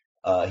town.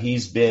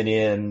 He's been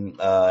in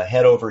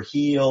Head Over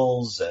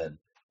Heels and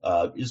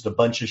just a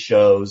bunch of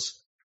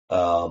shows.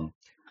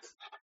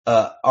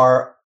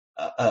 Our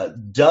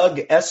Doug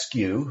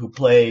Eskew, who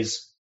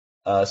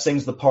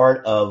sings the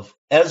part of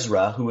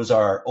Ezra, who is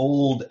our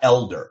old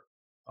elder,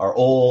 our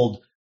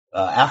old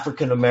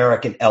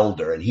African-American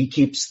elder, and he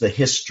keeps the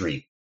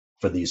history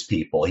for these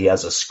people. He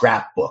has a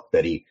scrapbook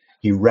that he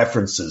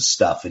references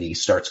stuff, and he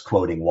starts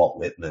quoting Walt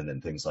Whitman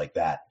and things like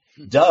that.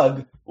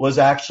 Doug was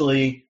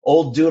actually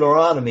old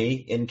Deuteronomy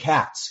in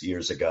Cats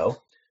years ago.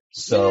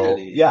 So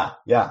really? Yeah.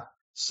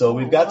 So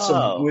we've got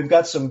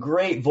some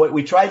great voice.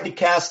 We tried to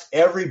cast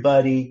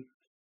everybody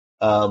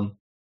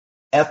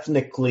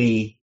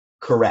ethnically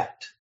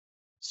correct.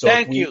 So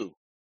Thank you.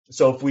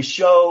 So if we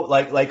show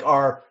like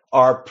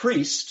our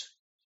priest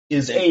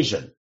is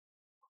Asian,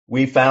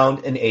 we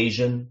found an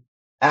Asian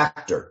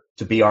actor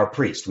to be our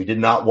priest. We did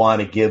not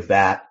want to give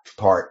that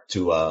part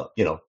to a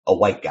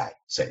white guy,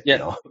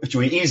 which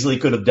we easily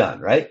could have done,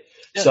 right?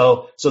 Yeah.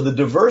 So the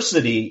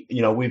diversity,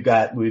 we've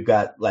got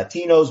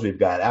Latinos, we've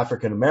got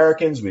African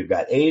Americans, we've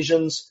got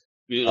Asians.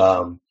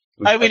 I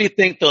really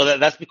think though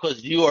that's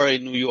because you are a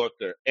New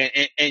Yorker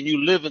and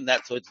you live in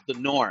that, so it's the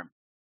norm.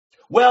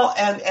 Well,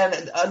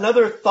 and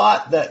another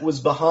thought that was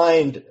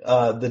behind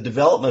the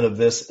development of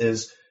this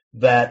is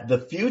that the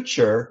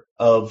future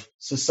of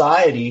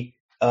society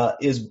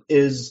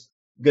is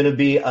going to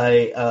be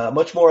a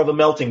much more of a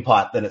melting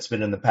pot than it's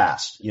been in the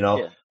past.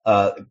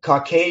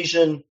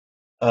 Caucasian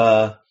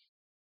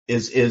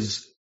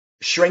is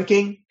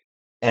shrinking,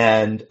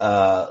 and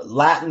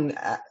Latin,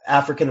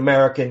 African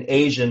American,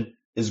 Asian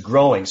is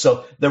growing.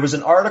 So there was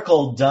an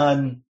article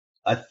done,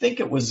 I think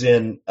it was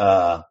in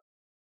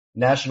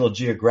National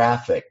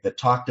Geographic, that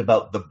talked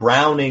about the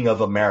browning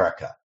of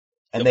America.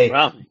 And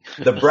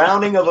the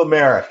browning of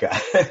America,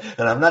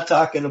 and I'm not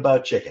talking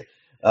about chicken.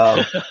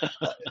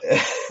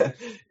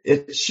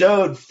 It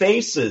showed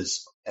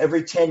faces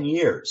every 10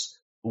 years.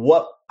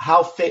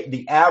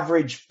 The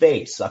average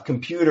face, a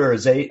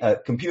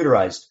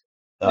computerized,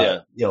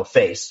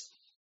 face,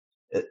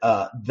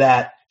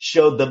 that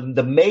showed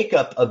the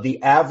makeup of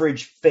the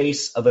average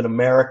face of an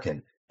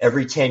American.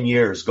 every 10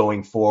 years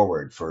going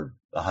forward for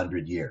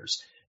 100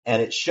 years.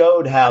 And it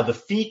showed how the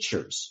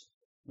features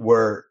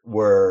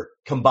were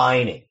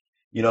combining,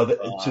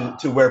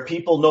 to where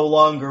people no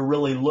longer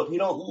really you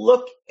don't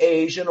look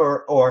Asian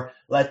or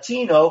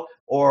Latino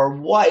or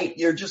white.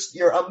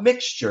 You're a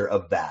mixture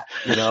of that,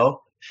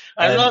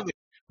 I love it.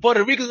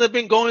 Puerto Ricans have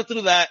been going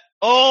through that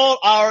all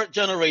our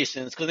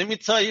generations. Because let me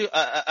tell you,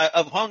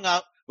 I've hung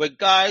out with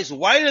guys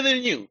whiter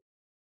than you.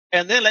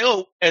 And then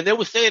and they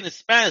were saying in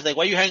Spanish, like,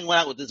 why you hanging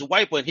out with this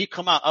white boy? And he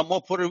come out, I'm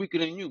more Puerto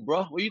Rican than you,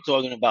 bro. What are you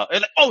talking about?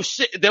 And like, oh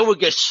shit, they would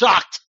get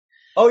shocked.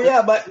 Oh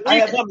yeah, but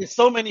I come in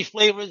so many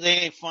flavors, they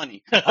ain't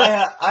funny.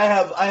 I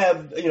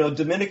have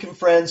Dominican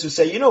friends who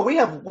say, we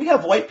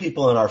have white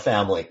people in our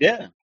family.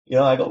 Yeah.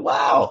 I go,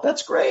 wow,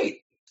 that's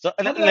great. So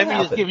let me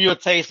just give you a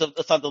taste of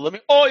Santo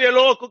Domingo. Oye,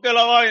 loco, que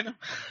la vaina.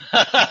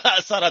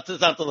 Shout out to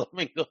Santo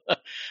Domingo.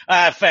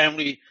 I have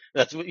family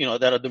that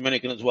are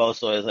Dominican as well.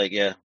 So it's like,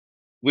 yeah,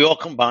 we all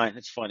combine.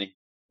 It's funny.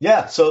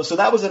 Yeah. So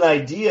that was an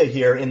idea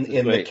here in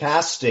the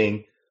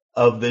casting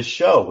of this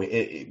show.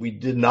 We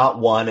did not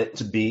want it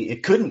to be,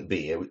 it couldn't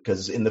be,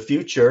 because in the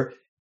future,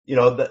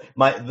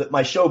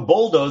 my show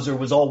Bulldozer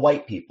was all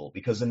white people,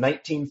 because in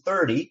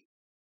 1930,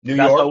 New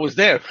York was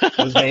there.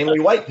 was mainly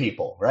white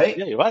people, right?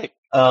 Yeah, you're right.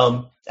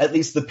 At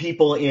least the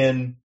people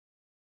in,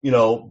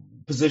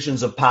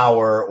 positions of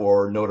power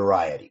or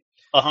notoriety.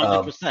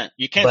 100%.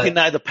 You can't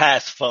deny the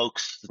past,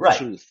 folks. It's right.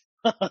 The truth.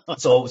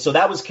 So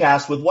that was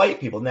cast with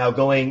white people. Now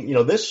going,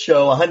 this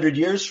show 100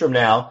 years from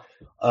now,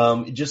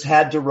 it just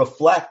had to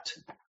reflect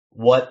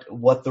what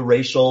the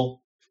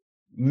racial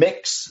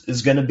mix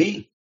is going to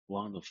be.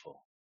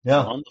 Wonderful.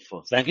 Yeah.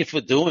 Wonderful. Thank you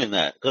for doing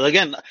that. Because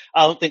again,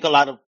 I don't think a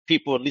lot of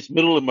people, at least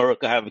middle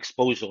America, have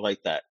exposure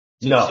like that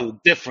to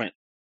different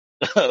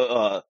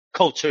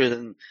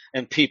cultures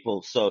and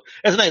people. So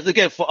it's nice.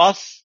 Again, for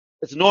us,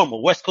 it's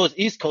normal. West Coast,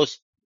 East Coast,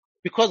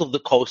 because of the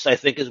coast, I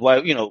think is why,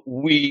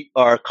 we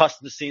are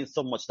accustomed to seeing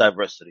so much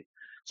diversity.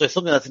 So it's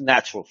something that's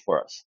natural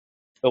for us.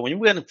 But when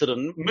you get into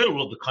the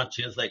middle of the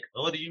country, it's like,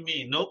 what do you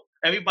mean? Nope.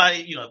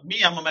 Everybody,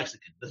 me, I'm a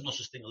Mexican. There's no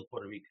such thing as a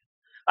Puerto Rican.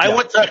 I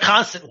went to a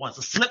concert once,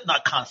 a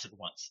Slipknot concert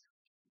once.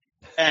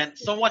 And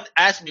someone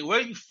asked me, where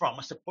are you from?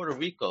 I said, Puerto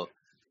Rico.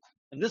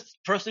 And this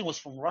person was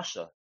from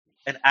Russia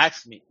and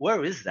asked me,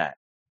 where is that?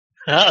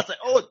 And I was like,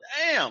 oh,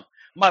 damn.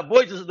 My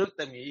boy just looked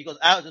at me. He goes,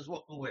 I'll just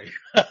walk away.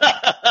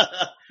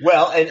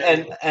 Well,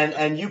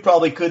 and you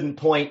probably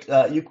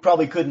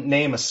couldn't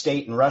name a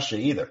state in Russia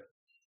either.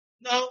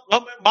 No,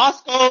 I'm in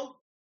Moscow.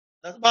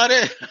 That's about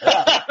it.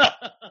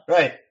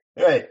 Yeah.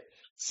 Right.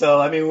 So,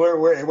 I mean,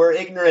 we're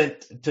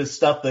ignorant to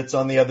stuff that's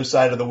on the other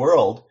side of the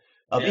world.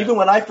 Even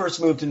when I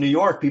first moved to New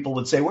York, people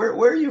would say, where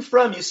are you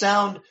from? You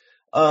sound,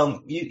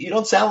 you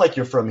don't sound like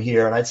you're from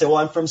here. And I'd say, well,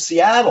 I'm from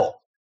Seattle.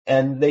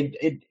 And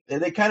they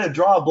kind of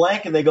draw a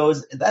blank and they go,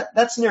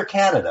 that's near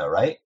Canada,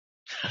 right?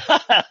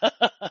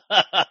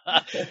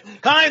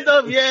 Kind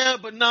of, yeah,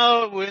 but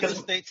no, we're in the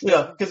States.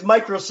 Because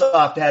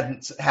Microsoft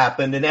hadn't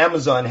happened and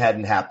Amazon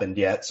hadn't happened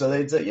yet. So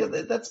they'd say,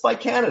 that's by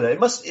Canada.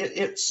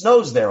 It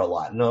snows there a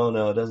lot.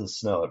 No, it doesn't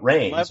snow. It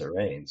rains.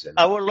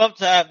 I would love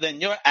to have then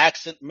your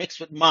accent mixed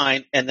with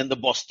mine and then the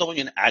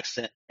Bostonian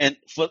accent. And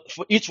for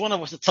each one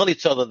of us to tell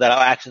each other that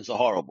our accents are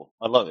horrible.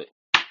 I love it.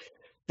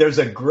 There's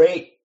a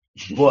great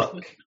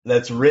book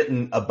that's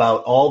written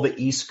about all the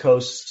East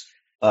Coast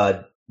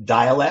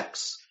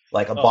dialects,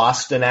 like a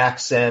Boston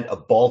accent, a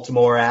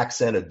Baltimore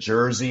accent, a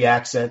Jersey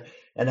accent,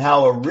 and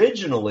how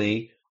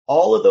originally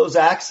all of those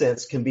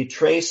accents can be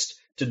traced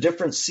to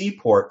different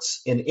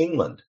seaports in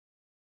England.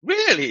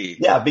 Really?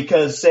 Yeah,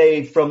 because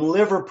say from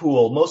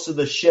Liverpool, most of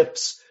the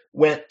ships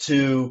went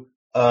to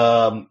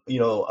Baltimore,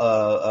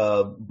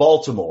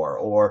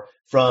 or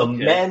from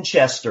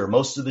Manchester,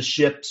 most of the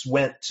ships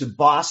went to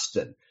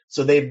Boston.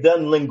 So they've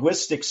done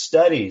linguistic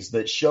studies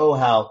that show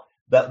how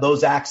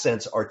those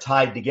accents are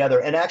tied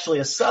together. And actually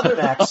a Southern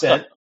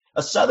accent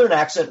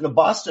and a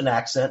Boston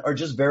accent are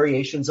just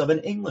variations of an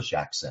English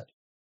accent,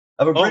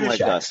 of a British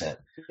accent.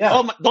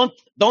 Yeah.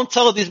 Don't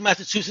tell these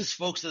Massachusetts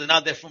folks that they're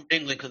not there from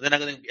England, because they're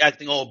not going to be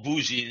acting all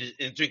bougie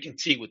and drinking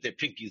tea with their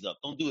pinkies up.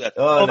 Don't do that.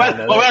 Or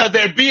rather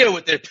their beer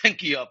with their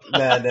pinky up. No,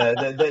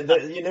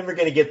 you're never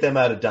going to get them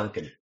out of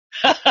Dunkin'.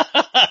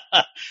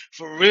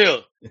 For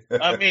real.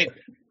 I mean,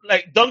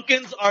 like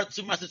Dunkin's are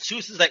to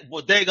Massachusetts, like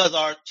bodegas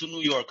are to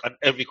New York on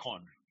every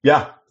corner.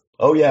 Yeah.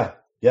 Oh yeah.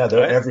 Yeah,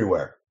 they're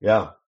everywhere.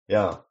 Yeah.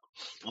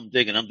 I'm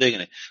digging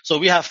it. So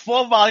we have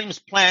 4 volumes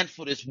planned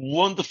for this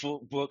wonderful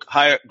book,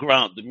 Higher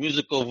Ground, the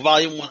musical,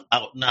 volume 1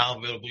 out now,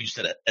 available, you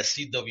said, at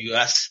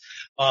CWS.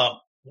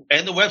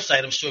 And the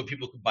website, I'm sure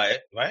people can buy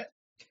it, right?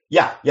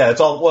 Yeah, it's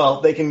all,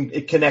 well,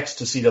 it connects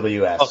to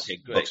CWS. Okay,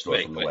 great.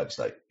 From the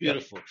website.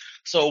 Beautiful. Yeah.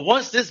 So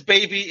once this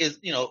baby is,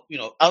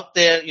 out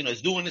there,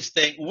 is doing this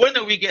thing, when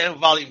are we getting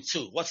volume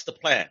 2? What's the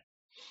plan?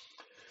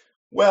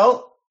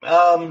 Well,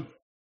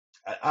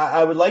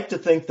 I would like to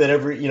think that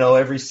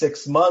every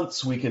 6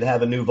 months we could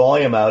have a new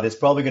volume out. It's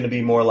probably going to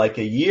be more like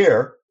a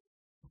year,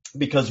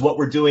 because what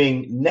we're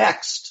doing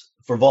next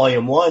for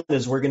volume 1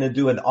 is we're going to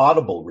do an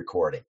Audible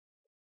recording.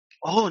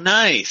 Oh,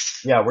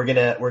 nice. Yeah, we're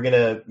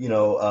gonna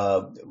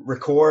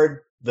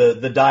record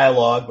the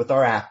dialogue with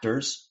our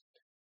actors,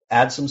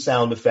 add some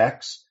sound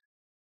effects,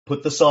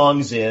 put the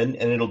songs in,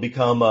 and it'll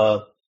become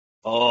a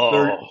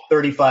Oh,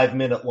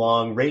 35-minute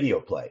long radio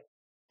play.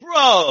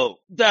 bro,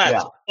 that's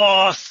Yeah,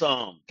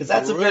 awesome. because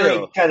that's a For very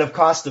real. kind of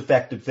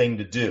cost-effective thing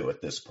to do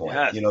at this point.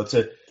 Yes.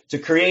 To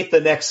create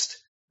the next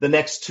the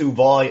next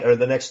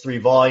 3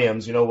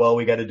 volumes. Well,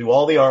 we got to do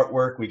all the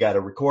artwork, we got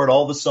to record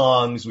all the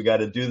songs, we got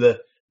to do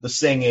the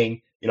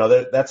singing.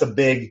 That's a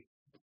big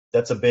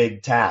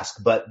task.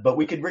 But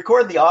we could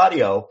record the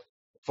audio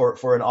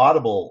for an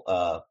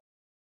audible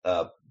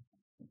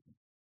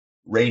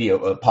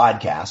radio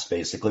podcast.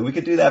 Basically, we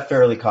could do that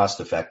fairly cost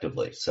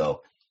effectively.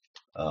 So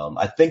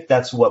I think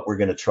that's what we're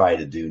going to try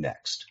to do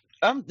next.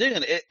 I'm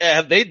digging it.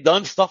 Have they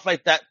done stuff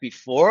like that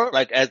before,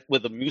 like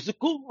with a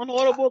musical on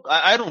Audible?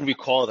 I don't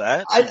recall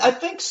that. I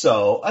think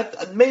so.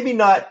 Maybe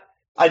not.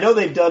 I know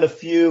they've done a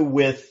few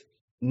with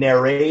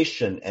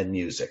narration and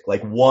music,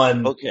 like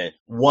one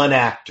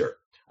actor.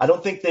 I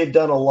don't think they've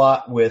done a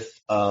lot with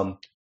an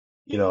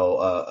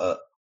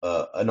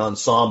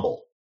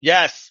ensemble.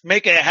 Yes,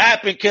 make it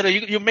happen, kiddo.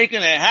 You're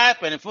making it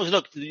happen. And folks,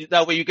 look,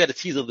 that way you get a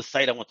teaser of the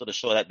site. I wanted to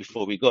show that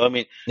before we go. I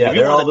mean, yeah,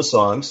 they're all the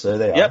songs. There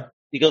they are. Yep.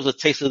 He goes a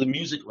taste of the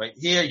music right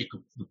here. You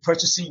can the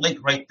purchasing link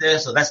right there.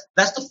 So that's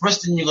the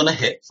first thing you're gonna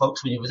hit,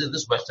 folks, when you visit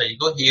this website. You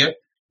go here,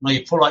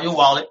 you pull out your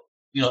wallet.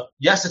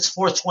 Yes, it's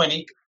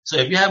 $4.20. So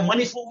if you have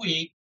money for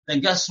weed,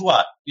 then guess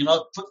what?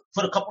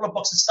 Put a couple of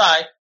bucks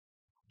aside,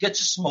 get your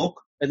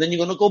smoke, and then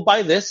you're gonna go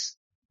buy this,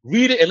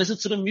 read it, and listen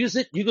to the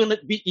music. You're gonna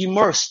be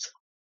immersed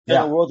in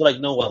a world like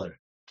no other.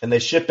 And they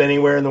ship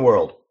anywhere in the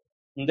world.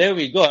 And there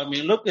we go. I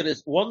mean, look at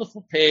this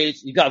wonderful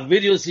page. You got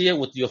videos here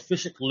with the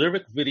official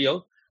lyric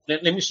video.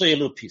 Let me show you a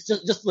little piece,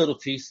 just a little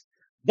piece.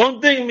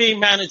 Don't ding me,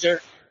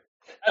 manager.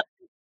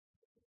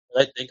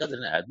 I think I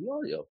didn't add the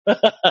audio.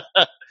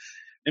 Let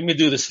me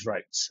do this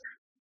right, sir.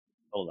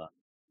 Hold on.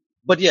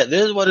 But yeah,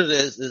 this is what it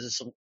is. This is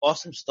some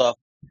awesome stuff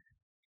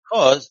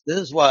because this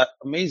is what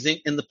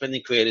amazing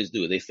independent creators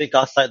do. They think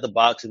outside the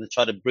box and they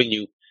try to bring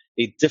you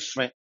a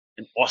different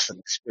and awesome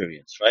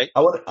experience, right?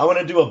 I want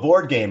to do a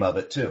board game of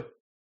it too.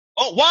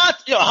 Oh,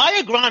 what? Your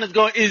higher ground is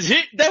going,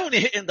 definitely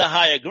hitting the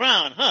higher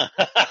ground, huh?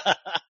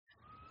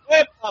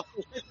 Give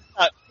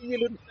me a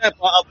little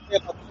sample. I'll play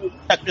about 30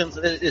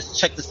 seconds.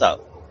 Check this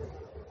out.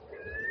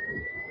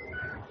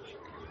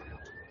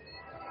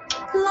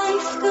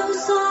 Life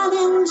goes on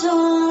and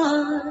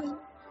on,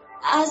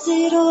 as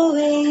it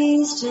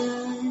always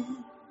does.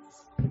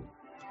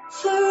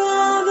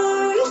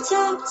 Forever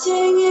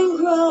adapting and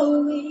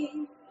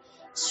growing,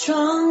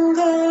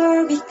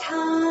 stronger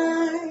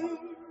because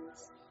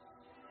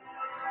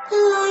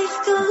life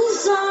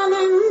goes on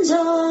and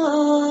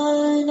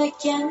on,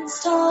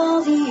 against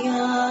all the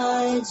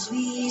odds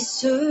we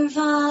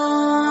survive.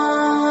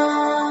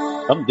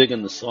 I'm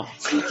digging the song.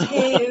 To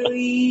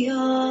carry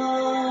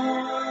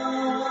on.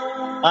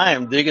 I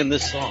am digging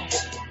this song.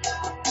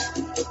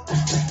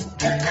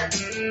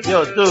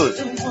 Yo,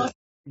 dude,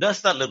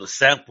 that's that little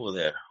sample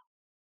there.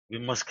 We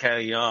must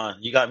carry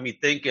on. You got me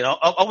thinking.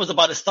 I was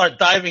about to start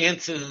diving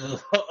into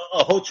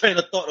a whole train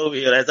of thought over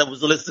here as I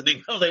was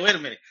listening. I was like, wait a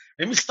minute.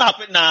 Let me stop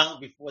it now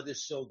before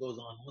this show goes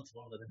on. What's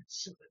wrong with it?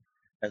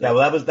 Yeah,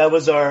 well, that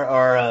was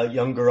our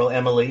young girl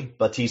Emily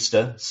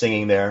Batista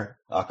singing there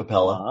a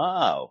cappella.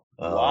 Wow,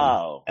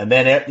 wow. And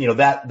then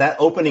that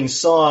opening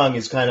song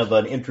is kind of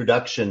an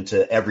introduction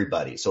to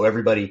everybody. So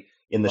everybody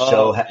in the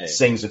show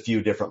sings a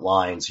few different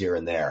lines here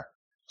and there.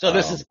 So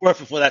this is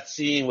perfect for that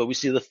scene where we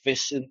see the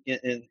fish in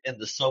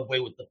the subway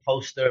with the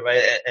poster,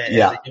 right? And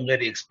the young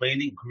lady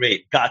explaining.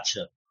 Great,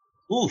 gotcha.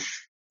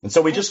 Oof. And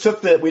so we just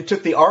took the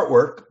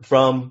artwork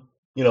from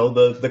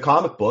the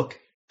comic book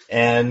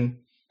and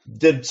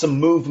did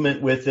some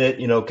movement with it,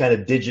 kind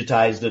of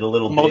digitized it a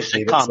little bit.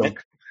 Motion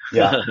comic.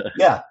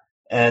 Yeah.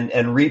 And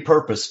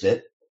repurposed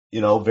it,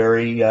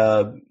 very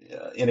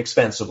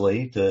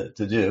inexpensively to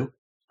do.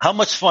 How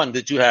much fun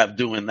did you have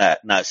doing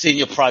that? Now, seeing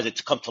your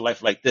project come to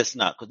life like this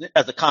now, because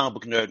as a comic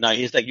book nerd now,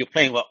 it's like you're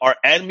playing with art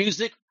and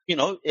music, and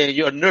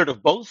you're a nerd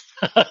of both.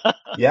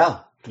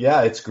 Yeah,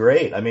 it's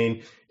great. I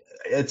mean,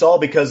 it's all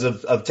because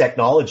of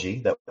technology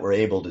that we're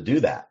able to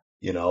do that.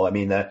 I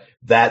mean,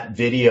 that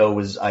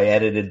video I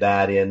edited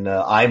that in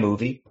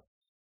iMovie.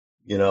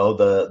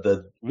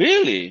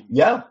 Really?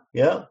 Yeah.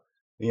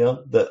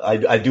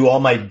 I do all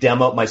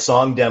my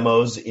song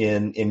demos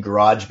in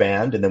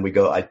GarageBand, and then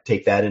I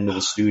take that into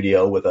the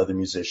studio with other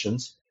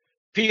musicians.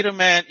 Peter,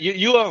 man,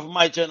 you are of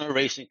my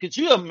generation. Could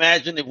you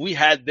imagine if we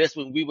had this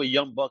when we were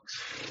young bucks?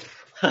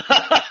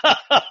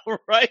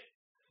 Right?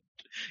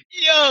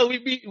 Yo,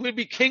 we'd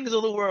be kings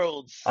of the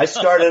world. As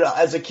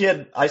a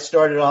kid, I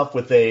started off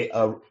with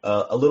a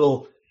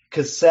little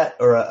cassette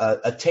or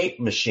a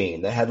tape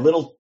machine that had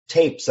little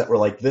tapes that were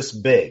like this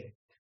big.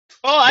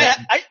 Oh,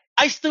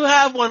 I still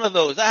have one of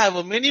those. I have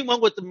a mini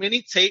one with the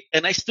mini tape,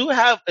 and I still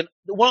have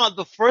one of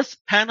the first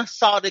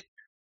Panasonic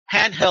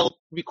handheld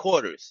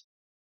recorders.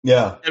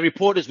 Yeah. And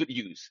reporters would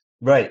use.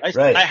 Right.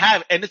 I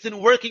have, and it's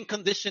in working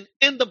condition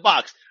in the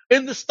box,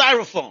 in the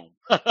styrofoam.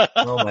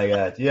 Oh my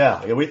God.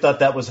 Yeah. We thought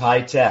that was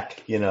high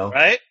tech,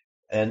 Right?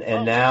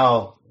 and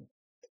now,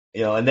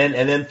 and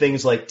then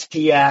things like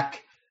TIAC,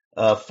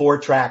 4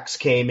 tracks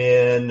came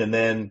in, and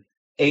then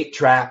 8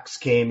 tracks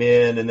came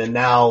in, and then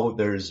now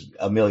there's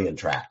a million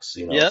tracks,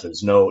 Yep.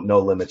 there's no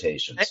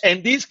limitations.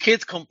 And these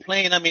kids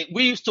complain. I mean,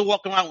 we used to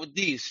walk around with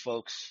these,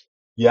 folks.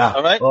 Yeah.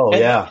 All right. Oh,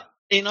 yeah.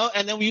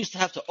 And then we used to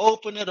have to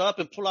open it up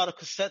and pull out a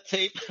cassette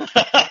tape.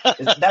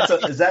 Is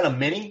that a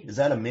mini? Is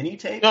that a mini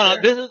tape? No,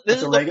 this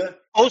is a regular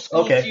old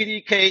school Okay.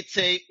 TDK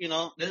tape.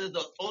 This is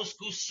the old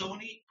school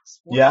Sony.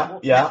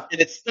 Yeah.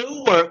 And it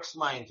still works,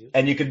 mind you.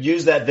 And you could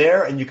use that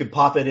there, and you could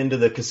pop it into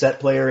the cassette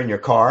player in your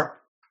car.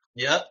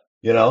 Yep.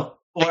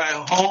 Or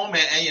at home,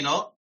 and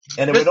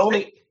And it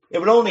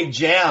would only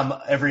jam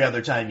every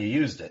other time you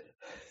used it.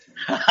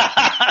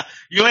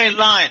 You ain't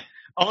lying.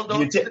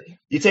 Although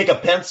you take a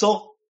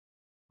pencil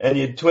and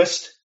you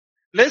twist.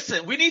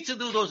 Listen, we need to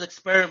do those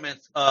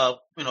experiments,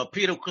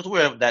 Peter, because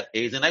we're of that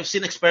age. And I've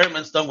seen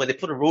experiments done where they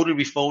put a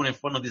rotary phone in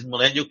front of these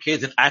millennial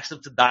kids and ask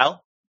them to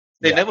dial.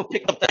 They never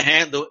pick up the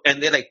handle,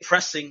 and they're like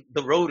pressing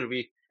the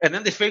rotary, and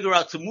then they figure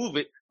out to move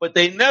it, but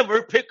they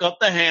never pick up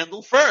the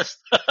handle first.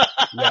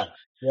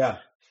 Yeah.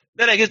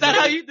 They're like, is that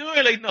how you do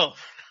it? Like, no.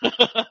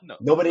 No.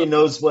 Nobody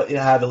knows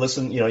how to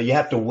listen. You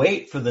have to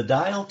wait for the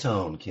dial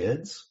tone,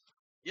 kids.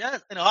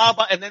 Yes.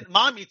 And then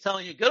mommy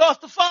telling you, get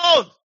off the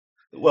phone.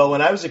 Well,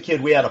 when I was a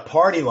kid, we had a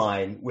party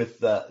line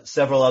with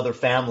several other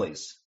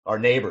families, our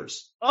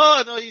neighbors.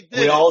 Oh, no, you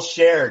did. We all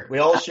shared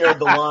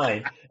the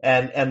line,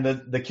 and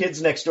the kids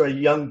next door,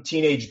 young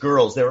teenage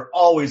girls, they were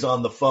always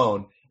on the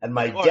phone. And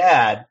my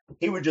dad,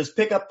 he would just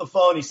pick up the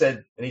phone. He'd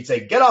say,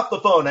 "Get off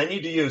the phone. I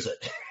need to use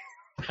it."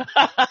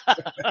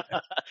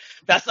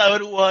 That's how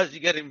it was. You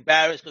get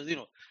embarrassed because,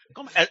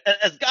 come on,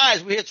 as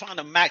guys, we're here trying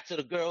to mac to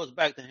the girls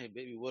back then. Hey,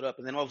 baby, what up?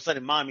 And then all of a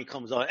sudden, mommy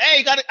comes on.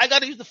 Hey, I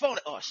got to use the phone.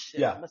 Oh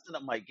shit, I'm messing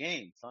up my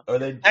game, son. Or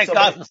Thank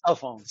God for cell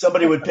phones.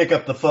 Somebody would pick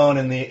up the phone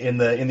in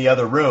the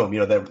other room,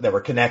 that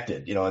were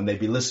connected, and they'd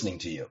be listening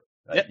to you.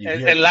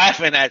 And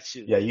laughing at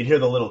you. Yeah, you'd hear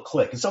the little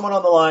click. Is someone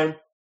on the line?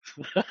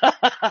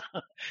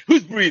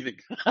 Who's breathing?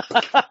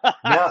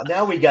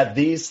 Now we got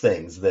these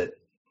things that,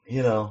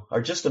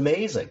 are just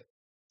amazing.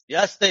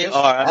 Yes, they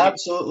are.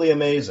 Absolutely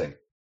amazing.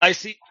 I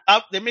see.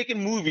 They're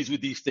making movies with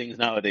these things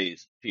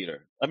nowadays,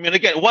 Peter. I mean,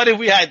 again, what if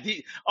we had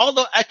these?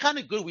 Although I kind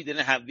of good we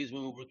didn't have these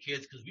when we were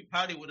kids, because we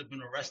probably would have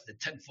been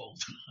arrested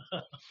tenfold.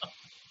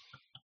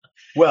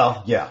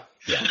 Well, yeah,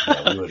 we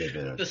would have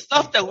been. The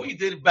stuff that we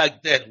did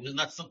back then was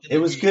not something. It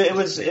was good.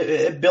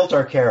 It built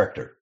our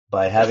character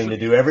by having to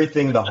do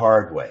everything the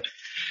hard way.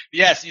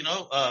 Yes,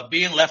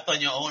 being left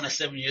on your own at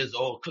 7 years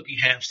old, cooking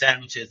ham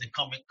sandwiches and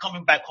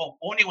coming back home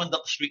only when the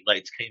street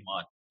lights came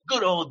on.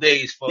 Good old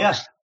days, folks. Yeah.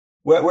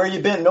 Where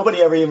you been?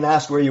 Nobody ever even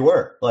asked where you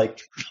were. Like,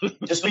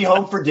 just be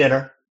home for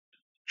dinner.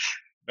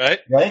 Right?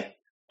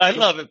 I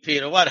love it,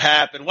 Peter. What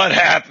happened?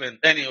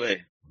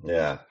 Anyway.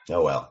 Yeah.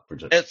 Oh, well.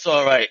 It's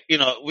all right.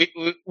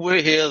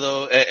 We're here,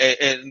 though.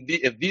 And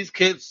if these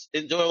kids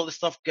enjoy all this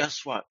stuff,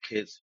 guess what,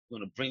 kids? We're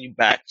going to bring you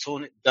back,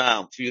 tone it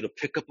down for you to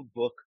pick up a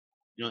book,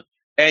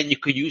 and you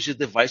could use your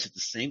device at the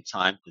same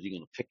time because you're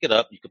going to pick it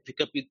up. You could pick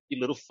up your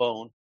little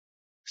phone,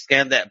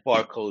 scan that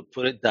barcode,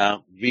 put it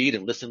down, read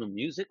and listen to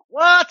music.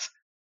 What?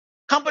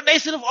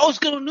 Combination of old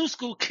school and new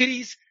school,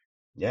 kiddies.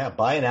 Yeah,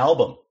 buy an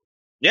album.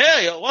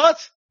 Yeah,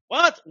 what?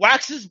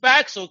 Wax is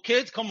back, so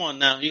kids, come on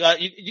now. You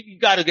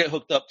got to get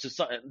hooked up to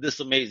something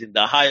this amazing.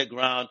 The Higher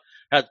Ground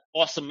has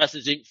awesome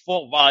messaging,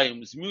 4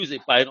 volumes,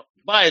 music by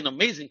an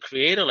amazing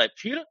creator like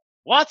Peter.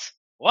 What?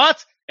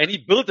 And he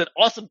built an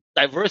awesome,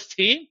 diverse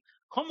team.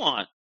 Come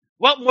on.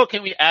 What more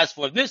can we ask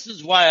for? This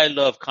is why I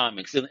love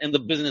comics and the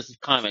business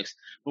of comics.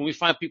 When we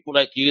find people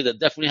like you that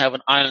definitely have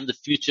an eye on the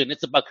future, and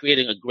it's about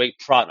creating a great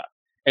product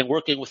and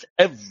working with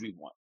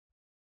everyone.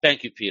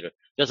 Thank you, Peter.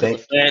 Just as a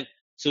fan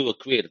to a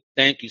creator,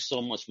 thank you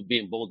so much for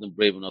being bold and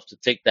brave enough to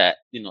take that,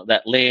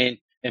 that lane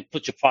and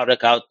put your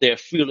product out there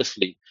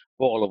fearlessly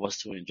for all of us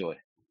to enjoy.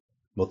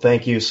 Well,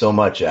 thank you so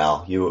much,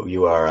 Al.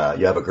 You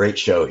have a great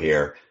show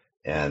here,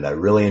 and I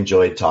really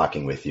enjoyed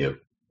talking with you.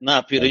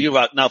 Nah, Peter, you're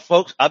right. Now,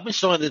 folks, I've been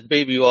showing this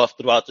baby off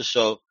throughout the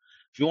show.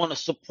 If you want to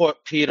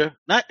support Peter,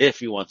 not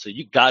if you want to,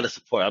 you got to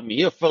support. I mean,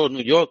 you're a fellow New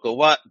Yorker.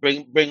 What?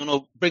 Bringing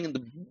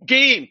the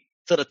game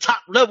to the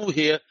top level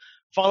here.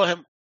 Follow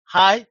him,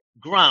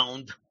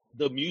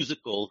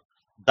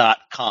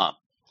 highgroundthemusical.com.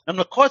 And,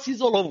 of course, he's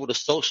all over the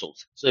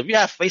socials. So if you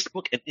have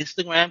Facebook and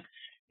Instagram,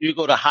 you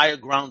go to Higher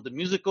Ground the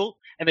Musical.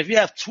 And if you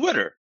have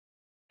Twitter,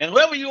 and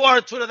whoever you are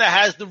on Twitter that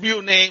has the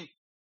real name,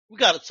 we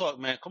got to talk,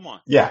 man. Come on.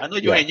 Yeah. I know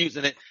you ain't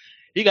using it.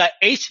 You got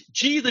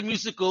HG the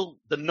Musical,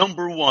 the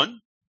 #1,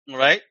 all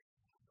right?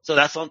 So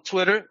that's on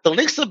Twitter. The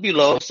links are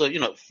below, so,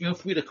 feel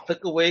free to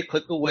click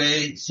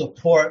away,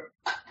 support,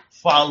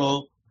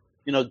 follow,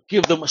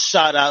 give them a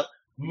shout out,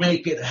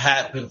 make it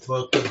happen,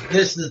 folks.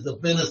 This is the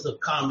business of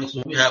comics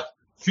where we have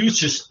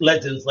future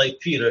legends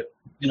like Peter,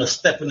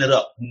 stepping it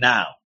up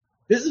now.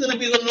 This is going to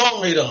be the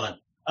norm later on.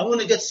 I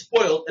want to get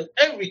spoiled, and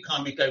every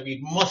comic I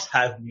read must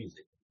have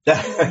music.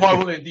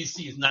 Marvel and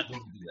DC is not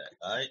going to do that.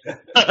 All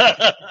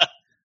right.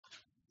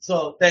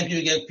 So thank you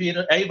again,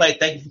 Peter. Everybody,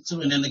 thank you for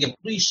tuning in again.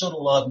 Please show the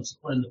love and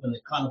support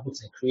independent comic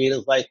books and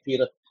creators like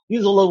Peter.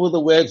 He's all over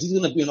the webs. He's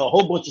going to be in a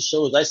whole bunch of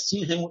shows. I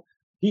see him.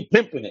 He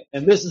pimping it.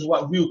 And this is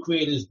what real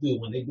creators do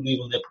when they believe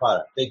in their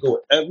product. They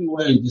go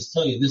everywhere and just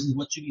tell you this is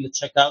what you need to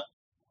check out.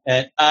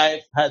 And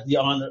I've had the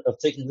honor of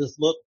taking this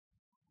look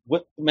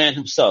with the man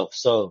himself.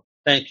 So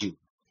thank you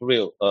for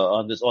real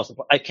on this awesome.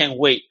 I can't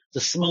wait to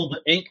smell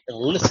the ink and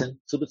listen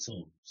to the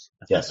tunes.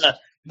 Yes.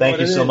 Thank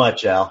you so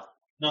much, Al.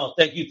 No,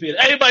 thank you, Peter.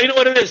 Everybody, you know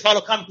what it is.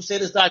 Follow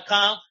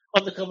ComicCrusaders.com,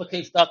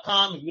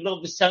 UndercoverCapes.com. If you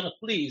love this channel,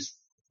 please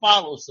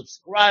follow,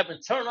 subscribe,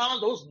 and turn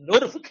on those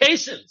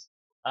notifications.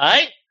 All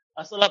right?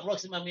 Hasta la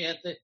próxima, mi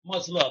gente.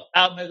 Much love.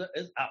 Al Mega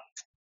is out.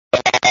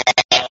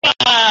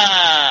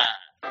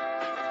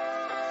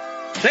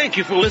 Thank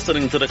you for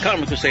listening to the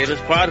Comic Crusaders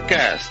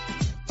podcast.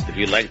 If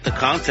you like the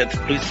content,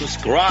 please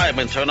subscribe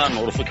and turn on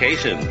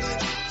notifications.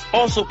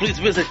 Also, please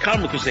visit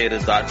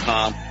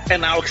ComicCrusaders.com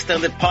and our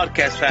extended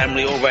podcast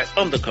family over at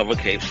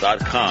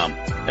UndercoverCapes.com.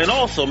 And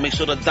also, make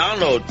sure to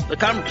download the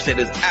Comic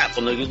Crusaders app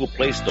on the Google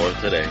Play Store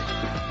today.